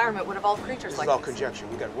kind of environment would evolve creatures This like is all these? conjecture.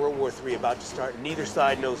 We got World War III about to start, and neither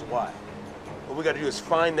side knows why. What we got to do is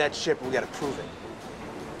find that ship, and we got to prove it.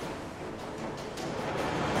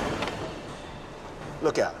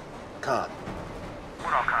 Look out. Con.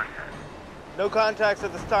 What all contacts? No contacts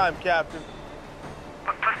at this time, Captain.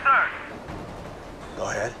 But sir, Go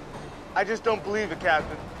ahead. I just don't believe it,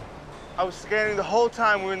 Captain. I was scanning the whole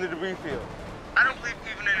time we were in the debris field. I don't believe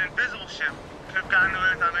even an invisible ship could have gotten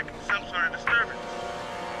away without making some sort of disturbance.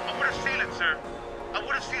 I would have seen it, sir. I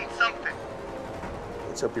would have seen something.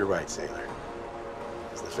 Let's hope you're right, sailor.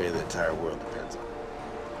 It's the fate of the entire world depends on it.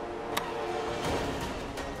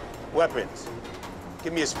 Weapons.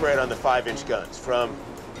 Give me a spread on the 5-inch guns. From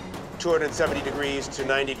 270 degrees to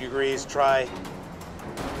 90 degrees, try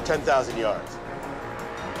 10,000 yards.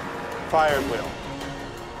 Fire at will.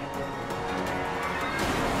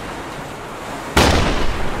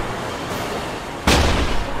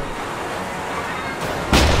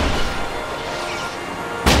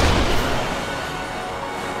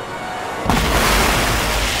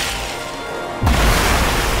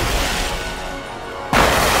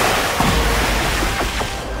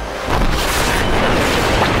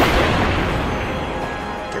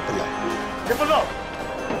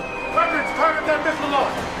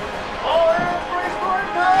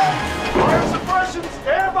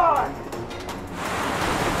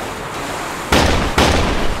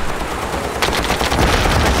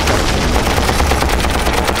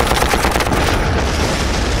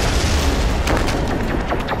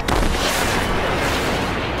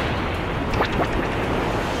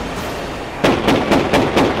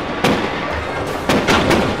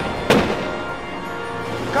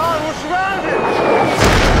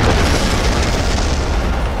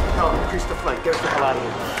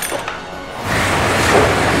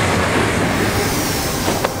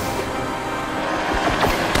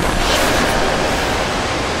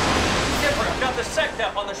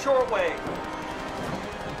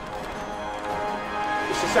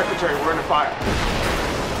 Secretary, we're under fire.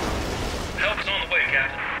 Help is on the way,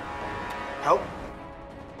 Captain. Help?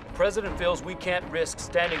 The President feels we can't risk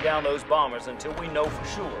standing down those bombers until we know for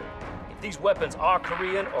sure. If these weapons are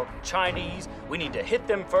Korean or Chinese, we need to hit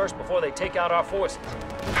them first before they take out our forces.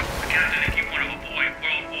 Captain, if you want to avoid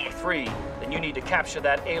World War III, then you need to capture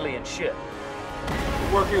that alien ship.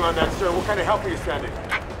 Working on that, sir. What kind of help are you sending?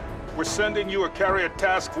 We're sending you a carrier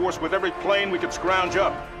task force with every plane we can scrounge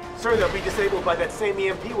up. Sir, they'll be disabled by that same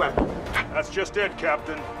EMP weapon. That's just it,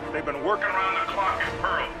 Captain. They've been working around the clock at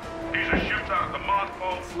Pearl. These are ships out of the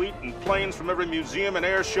mothball fleet and planes from every museum and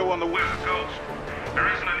air show on the West Coast. There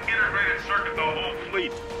isn't an integrated circuit the whole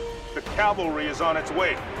fleet. The cavalry is on its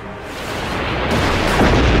way.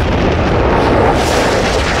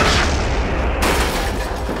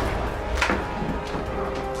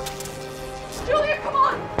 Julia, come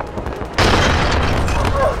on!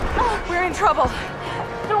 We're in trouble.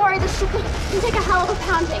 Don't worry, the ship can take a hell of a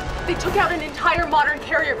pounding. They took out an entire modern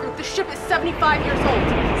carrier group. The ship is 75 years old.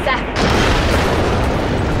 Exactly.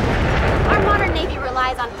 Our modern Navy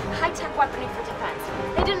relies on high-tech weaponry for defense.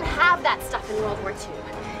 They didn't have that stuff in World War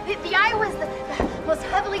II. The Iowa is the most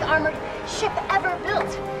heavily armored ship ever built.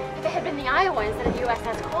 If it had been the Iowa instead of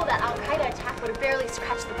USS Cole, that Al-Qaeda attack would have barely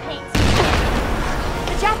scratched the paint.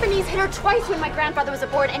 The Japanese hit her twice when my grandfather was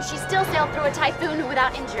aboard, and she still sailed through a typhoon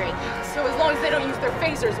without injury. So as long as they don't use their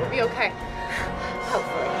phasers, we'll be okay.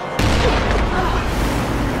 Hopefully.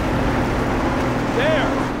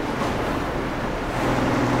 There!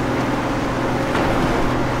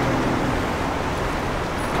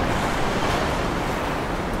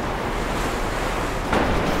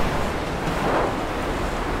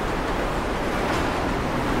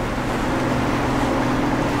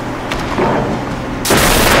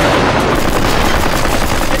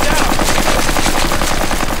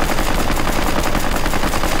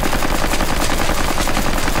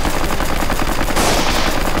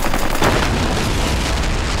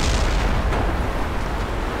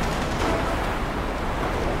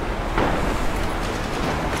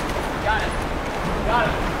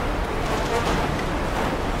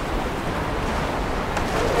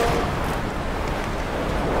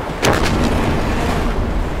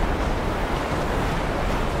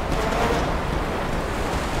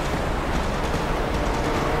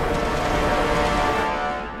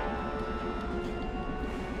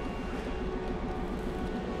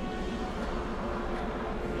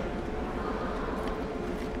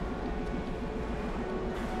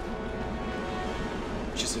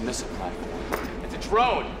 Just a missile platform. It's a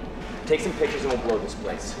drone! Take some pictures and we'll blow this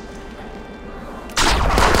place.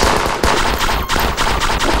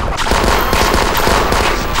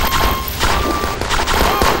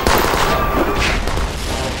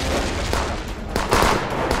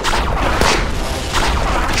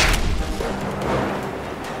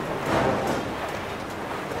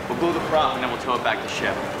 We'll blow the prop and then we'll tow it back to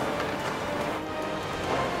ship.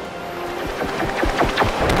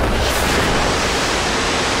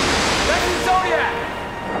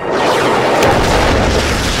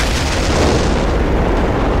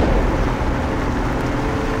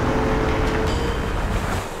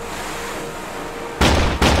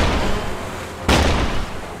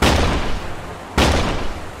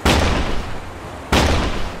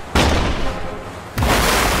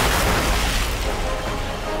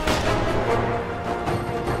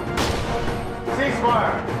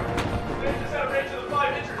 Ceasefire! Just out of range of the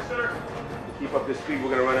 5 inchers, sir. Keep up this speed,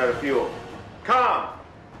 we're gonna run out of fuel. Com!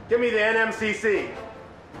 Give me the NMCC!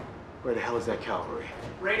 Where the hell is that cavalry?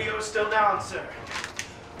 Radio's still down, sir.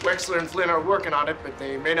 Wexler and Flynn are working on it, but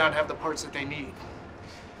they may not have the parts that they need.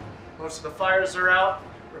 Most of the fires are out.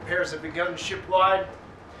 Repairs have begun ship-wide.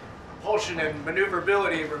 Propulsion and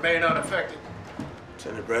maneuverability remain unaffected.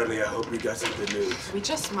 Lieutenant Bradley, I hope you got some good news. We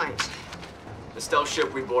just might. The stealth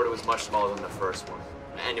ship we boarded was much smaller than the first one,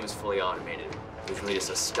 and it was fully automated. It was really just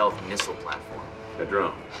a stealth missile platform. A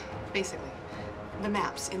drone. Basically. The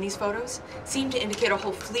maps in these photos seem to indicate a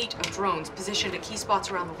whole fleet of drones positioned at key spots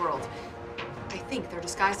around the world. I think they're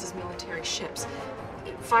disguised as military ships,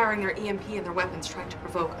 firing their EMP and their weapons, trying to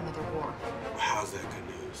provoke another war. How's that good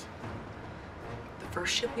news? The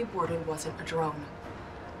first ship we boarded wasn't a drone.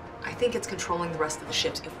 I think it's controlling the rest of the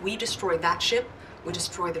ships. If we destroy that ship, we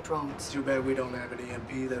destroy the drones. Too bad we don't have an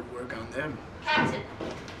EMP that'd work on them. Captain,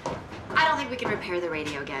 I don't think we can repair the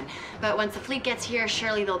radio again. But once the fleet gets here,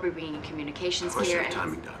 surely they'll be bringing communications Question here. of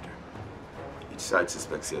timing, Doctor. Each side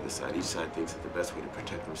suspects the other side. Each side thinks that the best way to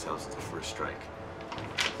protect themselves is the first strike.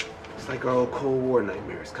 It's like our old Cold War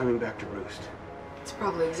nightmares coming back to roost. It's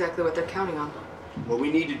probably exactly what they're counting on. What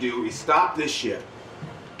we need to do is stop this ship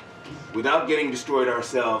without getting destroyed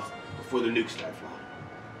ourselves before the nukes start flying.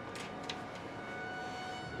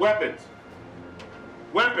 Weapons!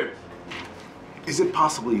 Weapons! Is it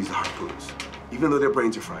possible to use the harpoons, even though their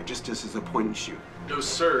brains are fried, just as a point and shoot? No,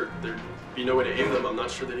 sir. There'd be no way to aim them. I'm not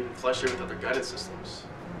sure they'd even flash here without their guidance systems.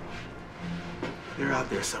 They're out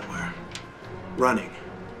there somewhere, running.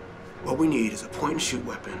 What we need is a point and shoot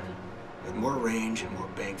weapon with more range and more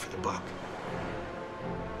bang for the buck.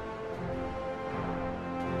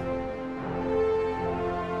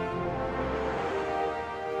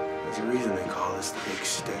 There's a reason they call this the big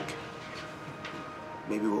stick.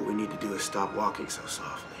 Maybe what we need to do is stop walking so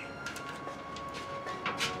softly.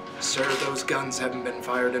 Sir, those guns haven't been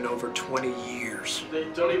fired in over 20 years. They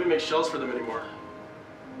don't even make shells for them anymore.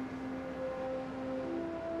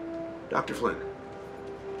 Dr. Flynn,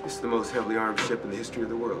 this is the most heavily armed ship in the history of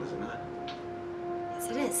the world, is it not? Yes,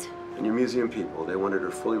 it is. And your museum people, they wanted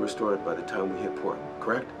her fully restored by the time we hit port,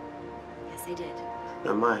 correct? Yes, they did.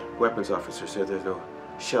 Now, my weapons officer said there's no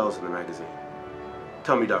shells in the magazine.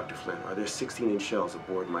 Tell me, Dr. Flynn, are there 16-inch shells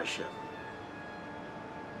aboard my ship?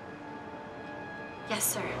 Yes,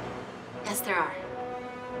 sir. Yes, there are.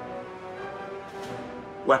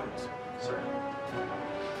 Weapons. Sir.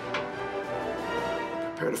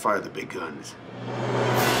 Prepare to fire the big guns.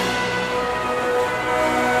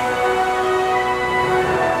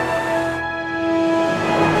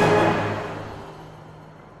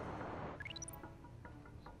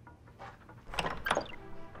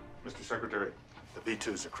 Mr. Secretary, the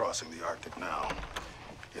B-2s are crossing the Arctic now.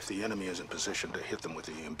 If the enemy is in position to hit them with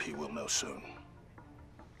the EMP, we'll know soon.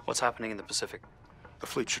 What's happening in the Pacific? The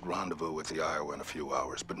fleet should rendezvous with the Iowa in a few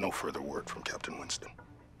hours, but no further word from Captain Winston.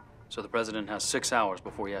 So the president has 6 hours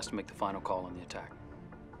before he has to make the final call on the attack.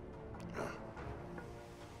 Yeah.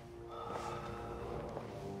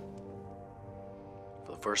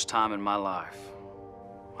 For the first time in my life,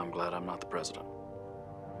 I'm glad I'm not the president.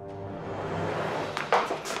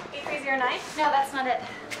 8309? No, that's not it.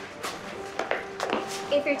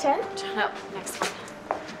 8310? No, next one.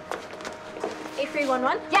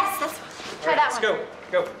 8311? Yes, that's one. Try that one.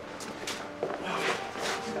 Let's go.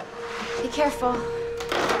 Be careful.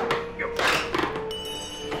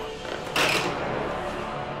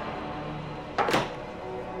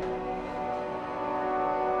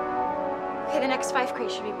 Okay, the next 5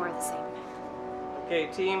 crates should be more of the same. Okay,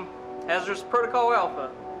 team. Hazardous Protocol Alpha.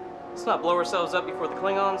 Let's not blow ourselves up before the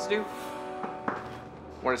Klingons do.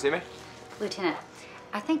 Want to see me? Lieutenant,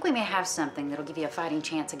 I think we may have something that'll give you a fighting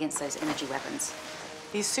chance against those energy weapons.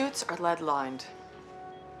 These suits are lead-lined.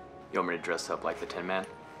 You want me to dress up like the Tin Man?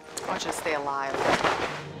 Watch us stay alive.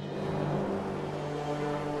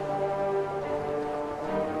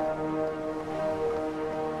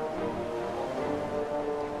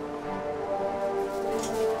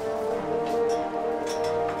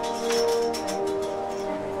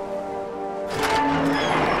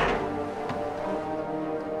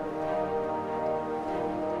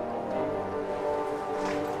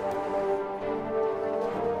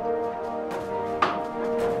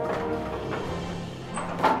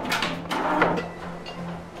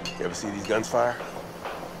 You ever see these guns fire?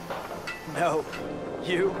 No.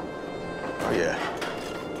 You? Oh, yeah.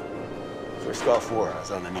 First Gulf War, I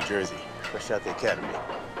was on the New Jersey, fresh out the academy.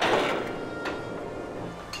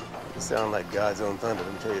 They sound like God's own thunder,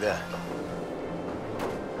 let me tell you that.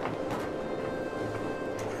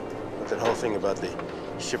 But that whole thing about the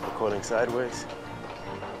ship recoiling sideways,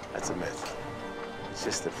 That's a myth. It's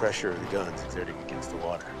just the pressure of the guns exerting against the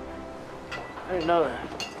water. I didn't know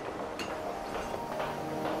that.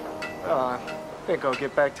 Well, I think I'll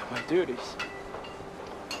get back to my duties.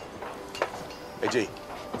 Hey, G.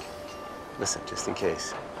 Listen, just in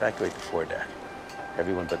case, evacuate the foredeck.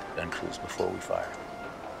 Everyone but the gun crews before we fire.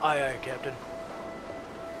 Aye, aye, Captain.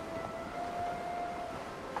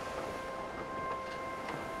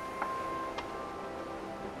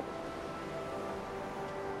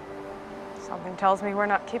 Something tells me we're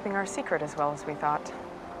not keeping our secret as well as we thought.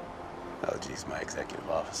 Oh, G's my executive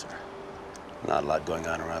officer. Not a lot going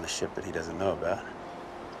on around the ship that he doesn't know about.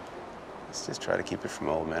 Let's just try to keep it from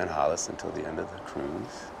Old Man Hollis until the end of the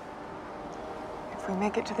cruise. If we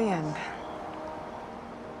make it to the end.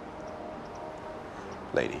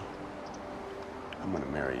 Lady, I'm gonna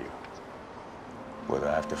marry you. Whether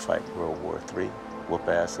I have to fight World War III, whoop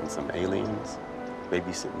ass on some aliens,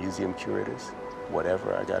 babysit museum curators,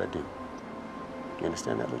 whatever I gotta do. You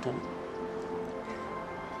understand that, Lieutenant?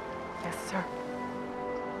 Yes, sir.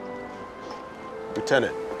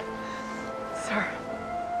 Lieutenant. Sir.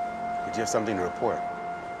 Did you have something to report?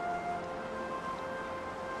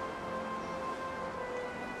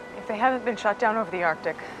 If they haven't been shot down over the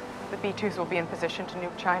Arctic, the B-2s will be in position to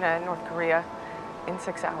nuke China and North Korea in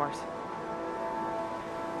 6 hours.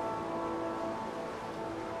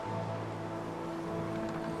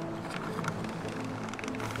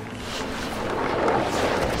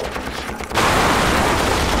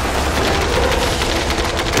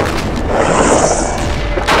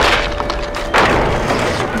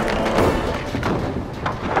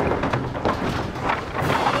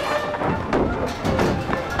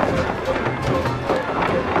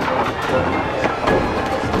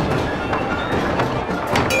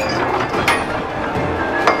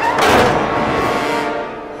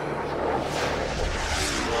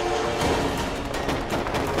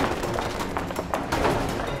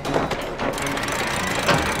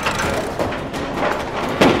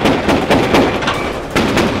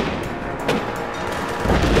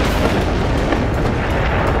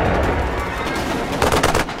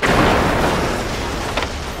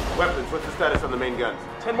 What's the status on the main guns?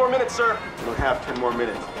 10 more minutes, sir. We don't have 10 more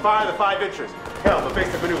minutes. Fire the 5-inchers. Hell, the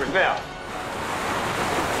basic maneuvers now.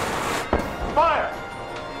 Fire!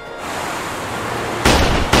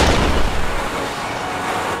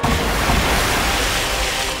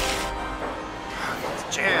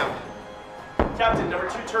 It's jammed. Captain, number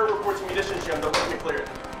 2 turret reports munitions jammed. Don't let me clear it.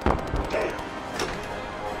 Damn.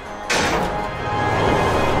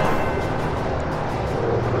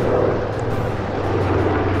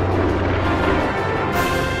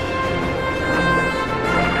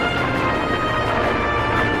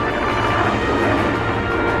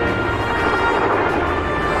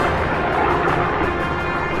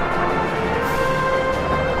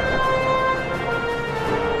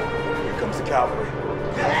 Cavalry.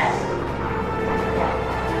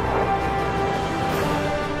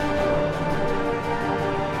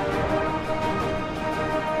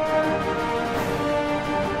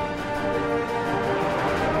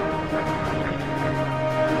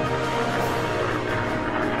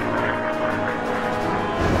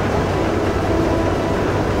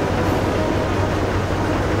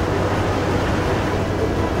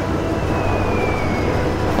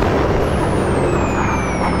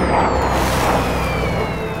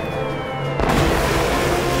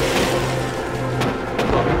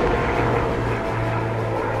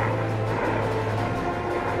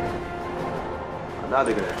 Now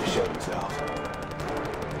they're gonna have to show themselves.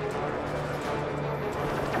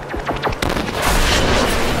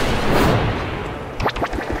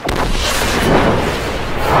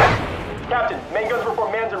 Captain, main guns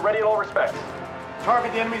report manned and ready in all respects.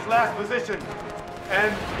 Target the enemy's last position.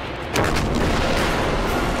 And...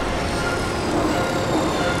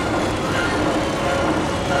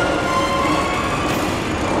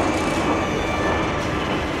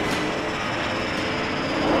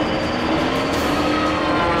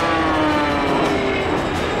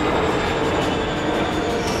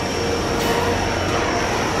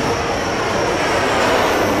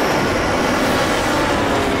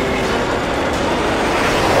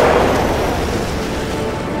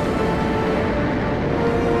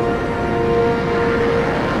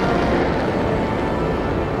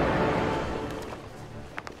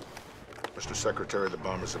 Secretary, the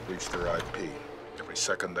bombers have reached their IP. Every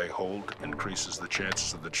second they hold increases the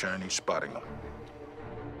chances of the Chinese spotting them.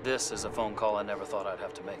 This is a phone call I never thought I'd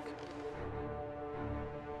have to make.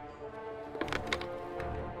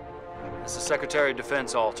 This is Secretary of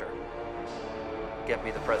Defense Alter. Get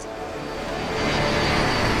me the president.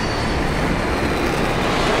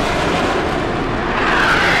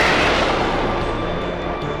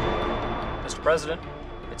 President,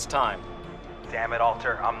 it's time. Damn it,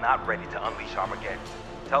 Alter. I'm not ready to unleash Armageddon.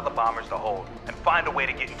 Tell the bombers to hold, and find a way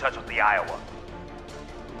to get in touch with the Iowa.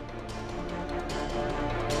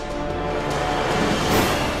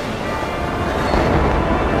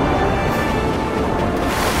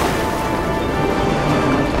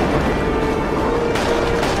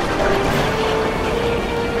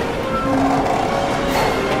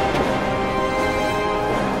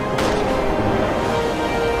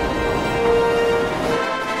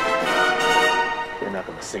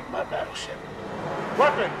 Sink my battleship.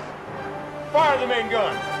 Weapons! Fire the main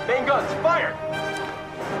gun! Main guns, fire!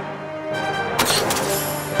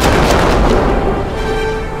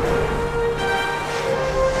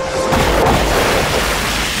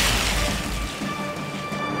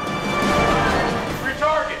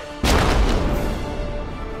 Retarget!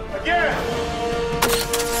 Again!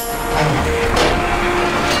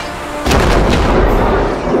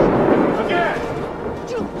 Again!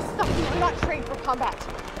 Julie, stop. I'm not trained for combat.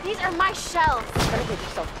 These are my shells. You're gonna get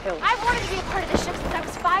yourself killed. I've wanted to be a part of the ship since I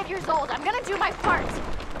was 5 years old. I'm gonna do my part.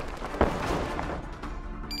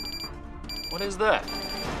 What is that?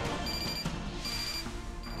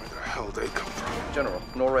 Where the hell they come from? General,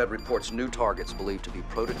 NORAD reports new targets believed to be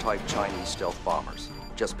prototype Chinese stealth bombers.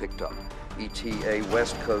 Just picked up. ETA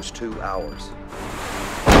West Coast 2 hours.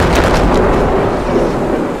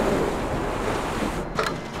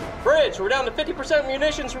 Bridge, we're down to 50%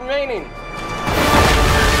 munitions remaining.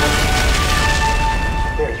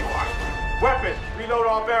 There you are. Weapons! Reload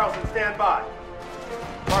all barrels and stand by.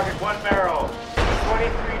 Target one barrel.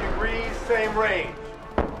 23 degrees, same range.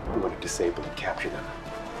 We want to disable and capture them,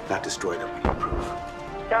 not destroy them. We need proof.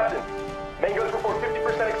 Captain, main guns report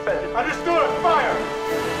 50% expended. Understood! Fire!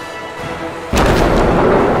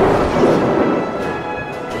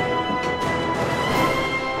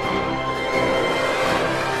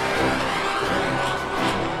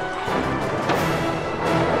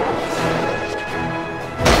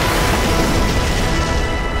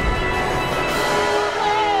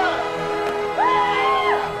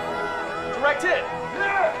 Direct hit.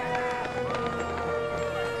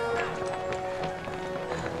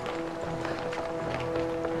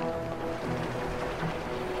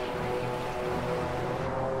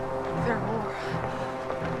 There are more.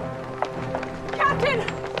 Captain!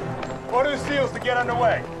 Order the SEALs to get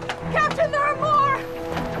underway. Captain, there are more!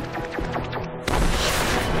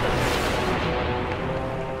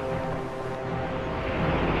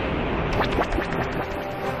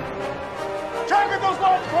 Target those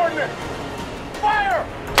launch coordinates! Fire!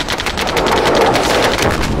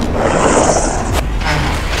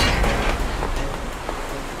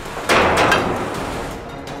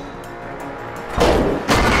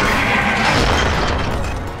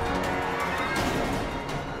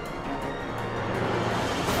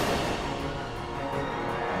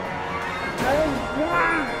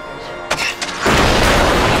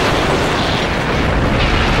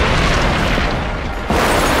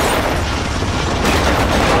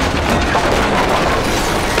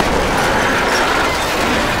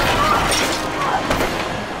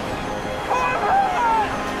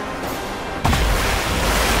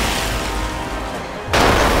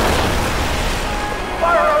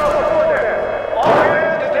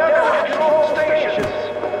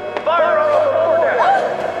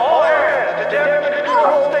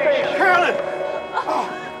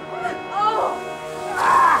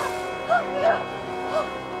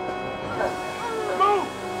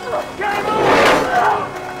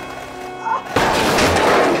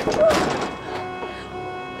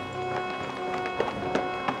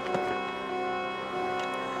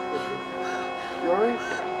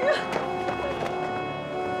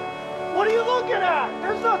 What are you looking at?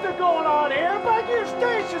 There's nothing going on here. Back to your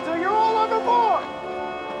stations or you're all on the board.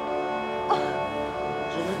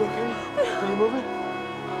 Is your leg okay? Can you move it?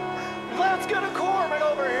 Let's get a corpsman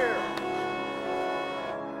over here.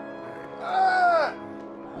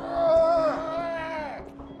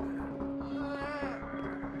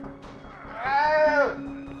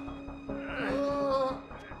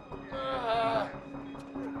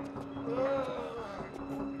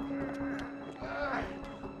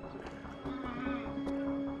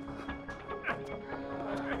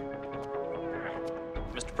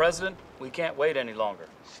 Mr. President, we can't wait any longer.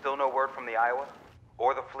 Still no word from the Iowa?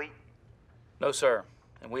 Or the fleet? No, sir.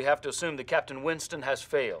 And we have to assume that Captain Winston has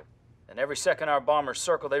failed. And every second our bombers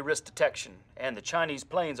circle, they risk detection. And the Chinese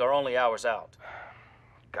planes are only hours out.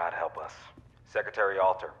 God help us. Secretary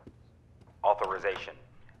Alter. Authorization.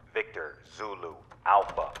 Victor, Zulu,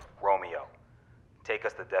 Alpha, Romeo. Take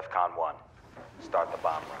us to DEFCON 1. Start the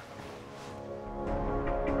bomb run.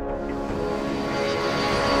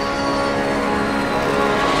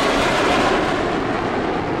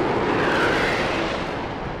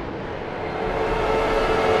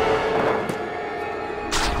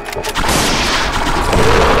 Move!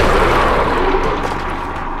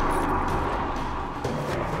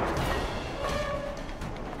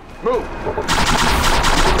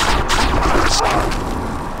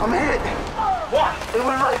 I'm hit! What? It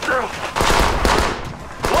went right through!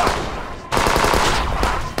 What?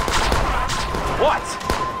 What?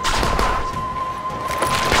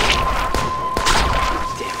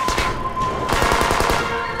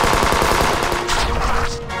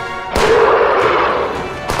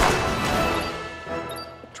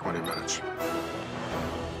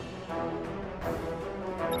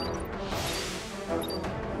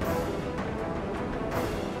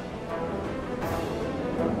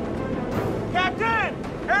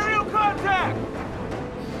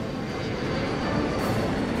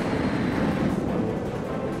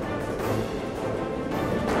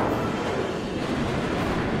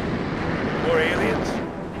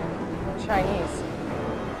 Chinese.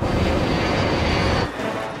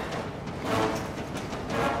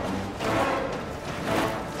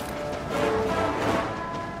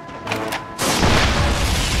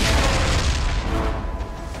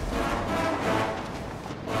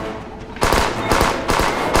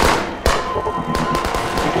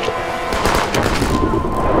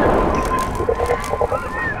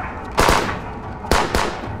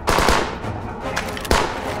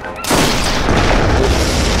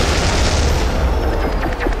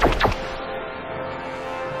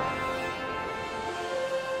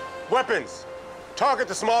 Weapons! Target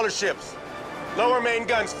the smaller ships. Lower main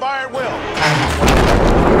guns, fire at will!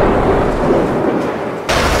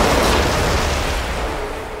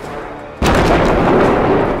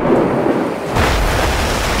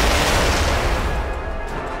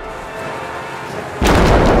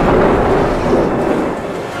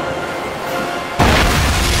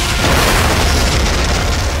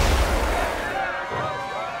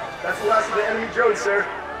 That's the last of the enemy drones, sir.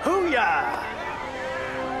 Hoo-yah!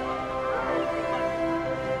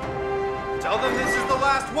 Tell them this is the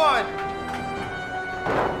last one!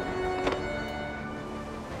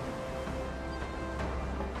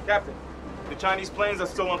 Captain, the Chinese planes are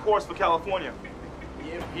still on course for California.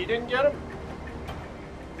 He didn't get him?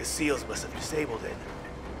 The SEALs must have disabled it.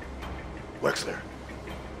 Wexler,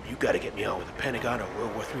 you gotta get me on with the Pentagon or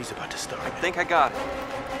World War III's about to start. I think I got it.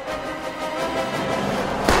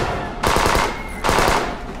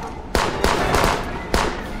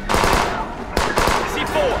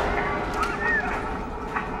 C4!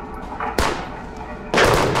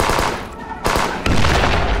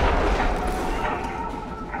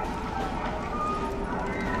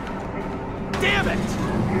 Damn it!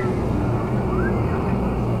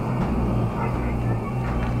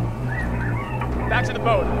 Back to the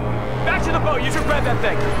boat. Back to the boat. You should grab that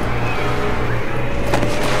thing.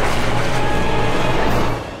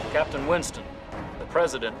 Captain Winston, the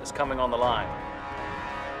President is coming on the line.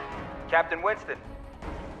 Captain Winston.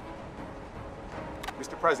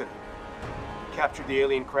 Mr. President, we captured the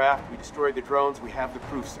alien craft, we destroyed the drones, we have the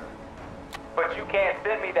proof, sir. But you can't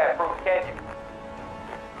send me that proof, can you?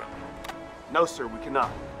 No, sir, we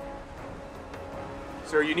cannot.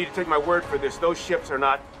 Sir, you need to take my word for this. Those ships are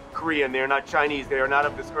not Korean, they are not Chinese, they are not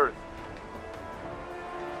of this earth.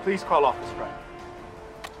 Please call off the strike.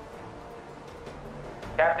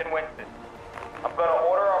 Captain Winston, I'm going to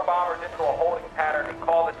order our bombers into a holding pattern and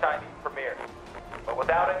call the Chinese premier. But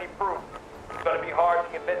without any proof, it's going to be hard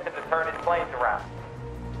to convince him to turn his planes around.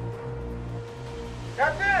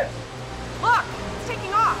 Captain! Look! It's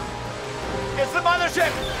taking off! It's the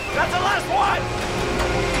mothership! That's the last one!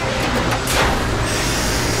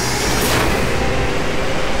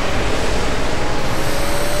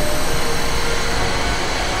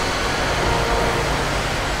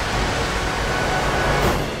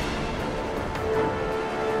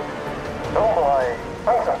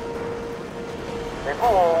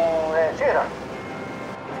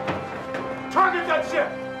 Target that ship!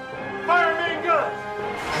 Fire main guns!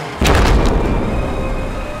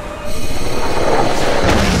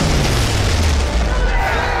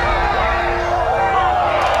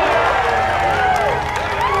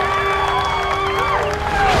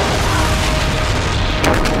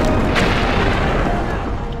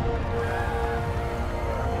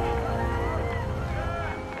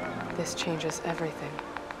 This changes everything.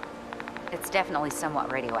 It's definitely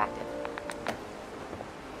somewhat radioactive.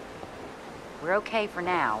 We're okay for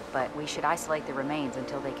now, but we should isolate the remains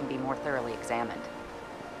until they can be more thoroughly examined.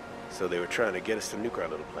 So they were trying to get us to nuke our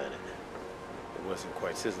little planet. It wasn't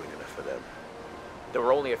quite sizzling enough for them. There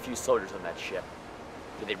were only a few soldiers on that ship.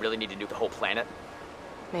 Did they really need to nuke the whole planet?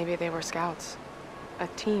 Maybe they were scouts. A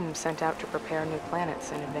team sent out to prepare new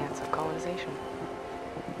planets in advance of colonization.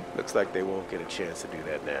 Looks like they won't get a chance to do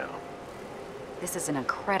that now. This is an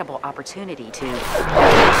incredible opportunity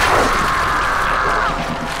to...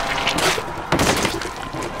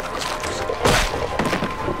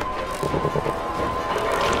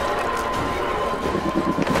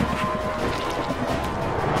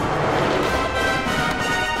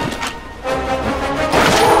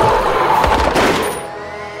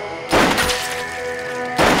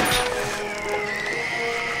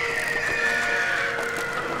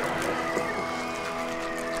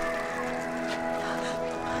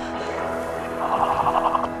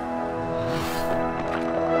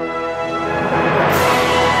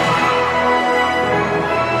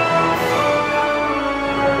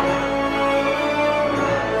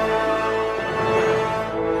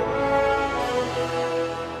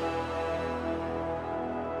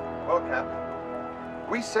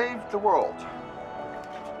 We saved the world.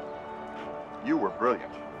 You were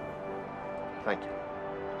brilliant. Thank you.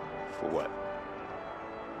 For what?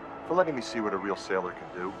 For letting me see what a real sailor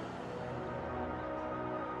can do.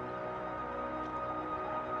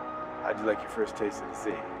 How'd you like your first taste of the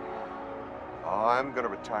sea? Oh, I'm gonna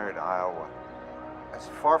retire to Iowa. As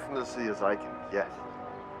far from the sea as I can get.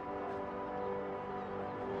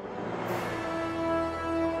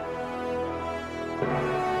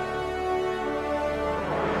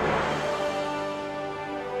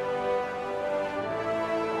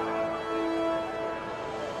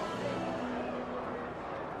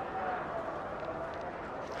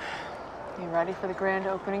 You ready for the grand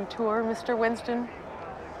opening tour, Mr. Winston?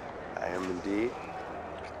 I am indeed.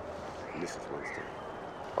 Mrs. Winston.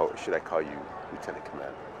 Oh, should I call you Lieutenant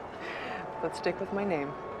Commander? Let's stick with my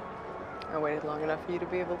name. I waited long enough for you to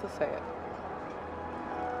be able to say it.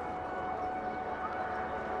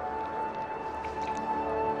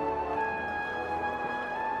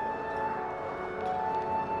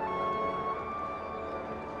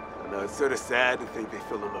 I know it's sort of sad to think they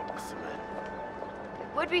filled them up with cement.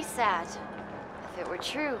 It would be sad if it were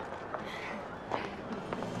true.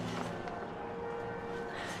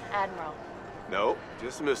 Admiral, No,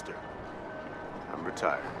 just Mister. I'm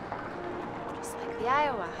retired. just like the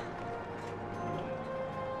Iowa.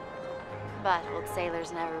 But old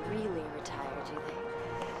sailors never really retire, do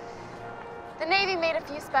they? The Navy made a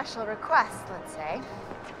few special requests, let's say.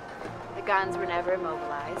 The guns were never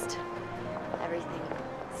immobilized. Everything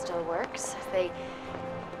still works. They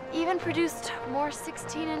even produced more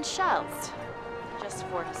 16-inch shells. Just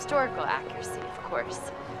for historical accuracy, of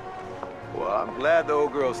course. Well, I'm glad the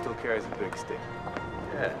old girl still carries a big stick.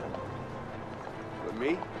 Yeah. But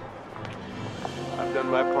me, I've done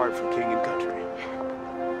my part for king and country.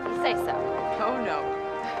 You say so. Oh,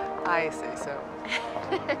 no. I say so.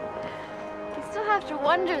 You still have to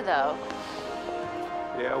wonder, though,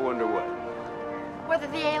 Yeah, I wonder what. whether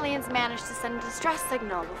the aliens managed to send a distress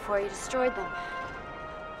signal before you destroyed them.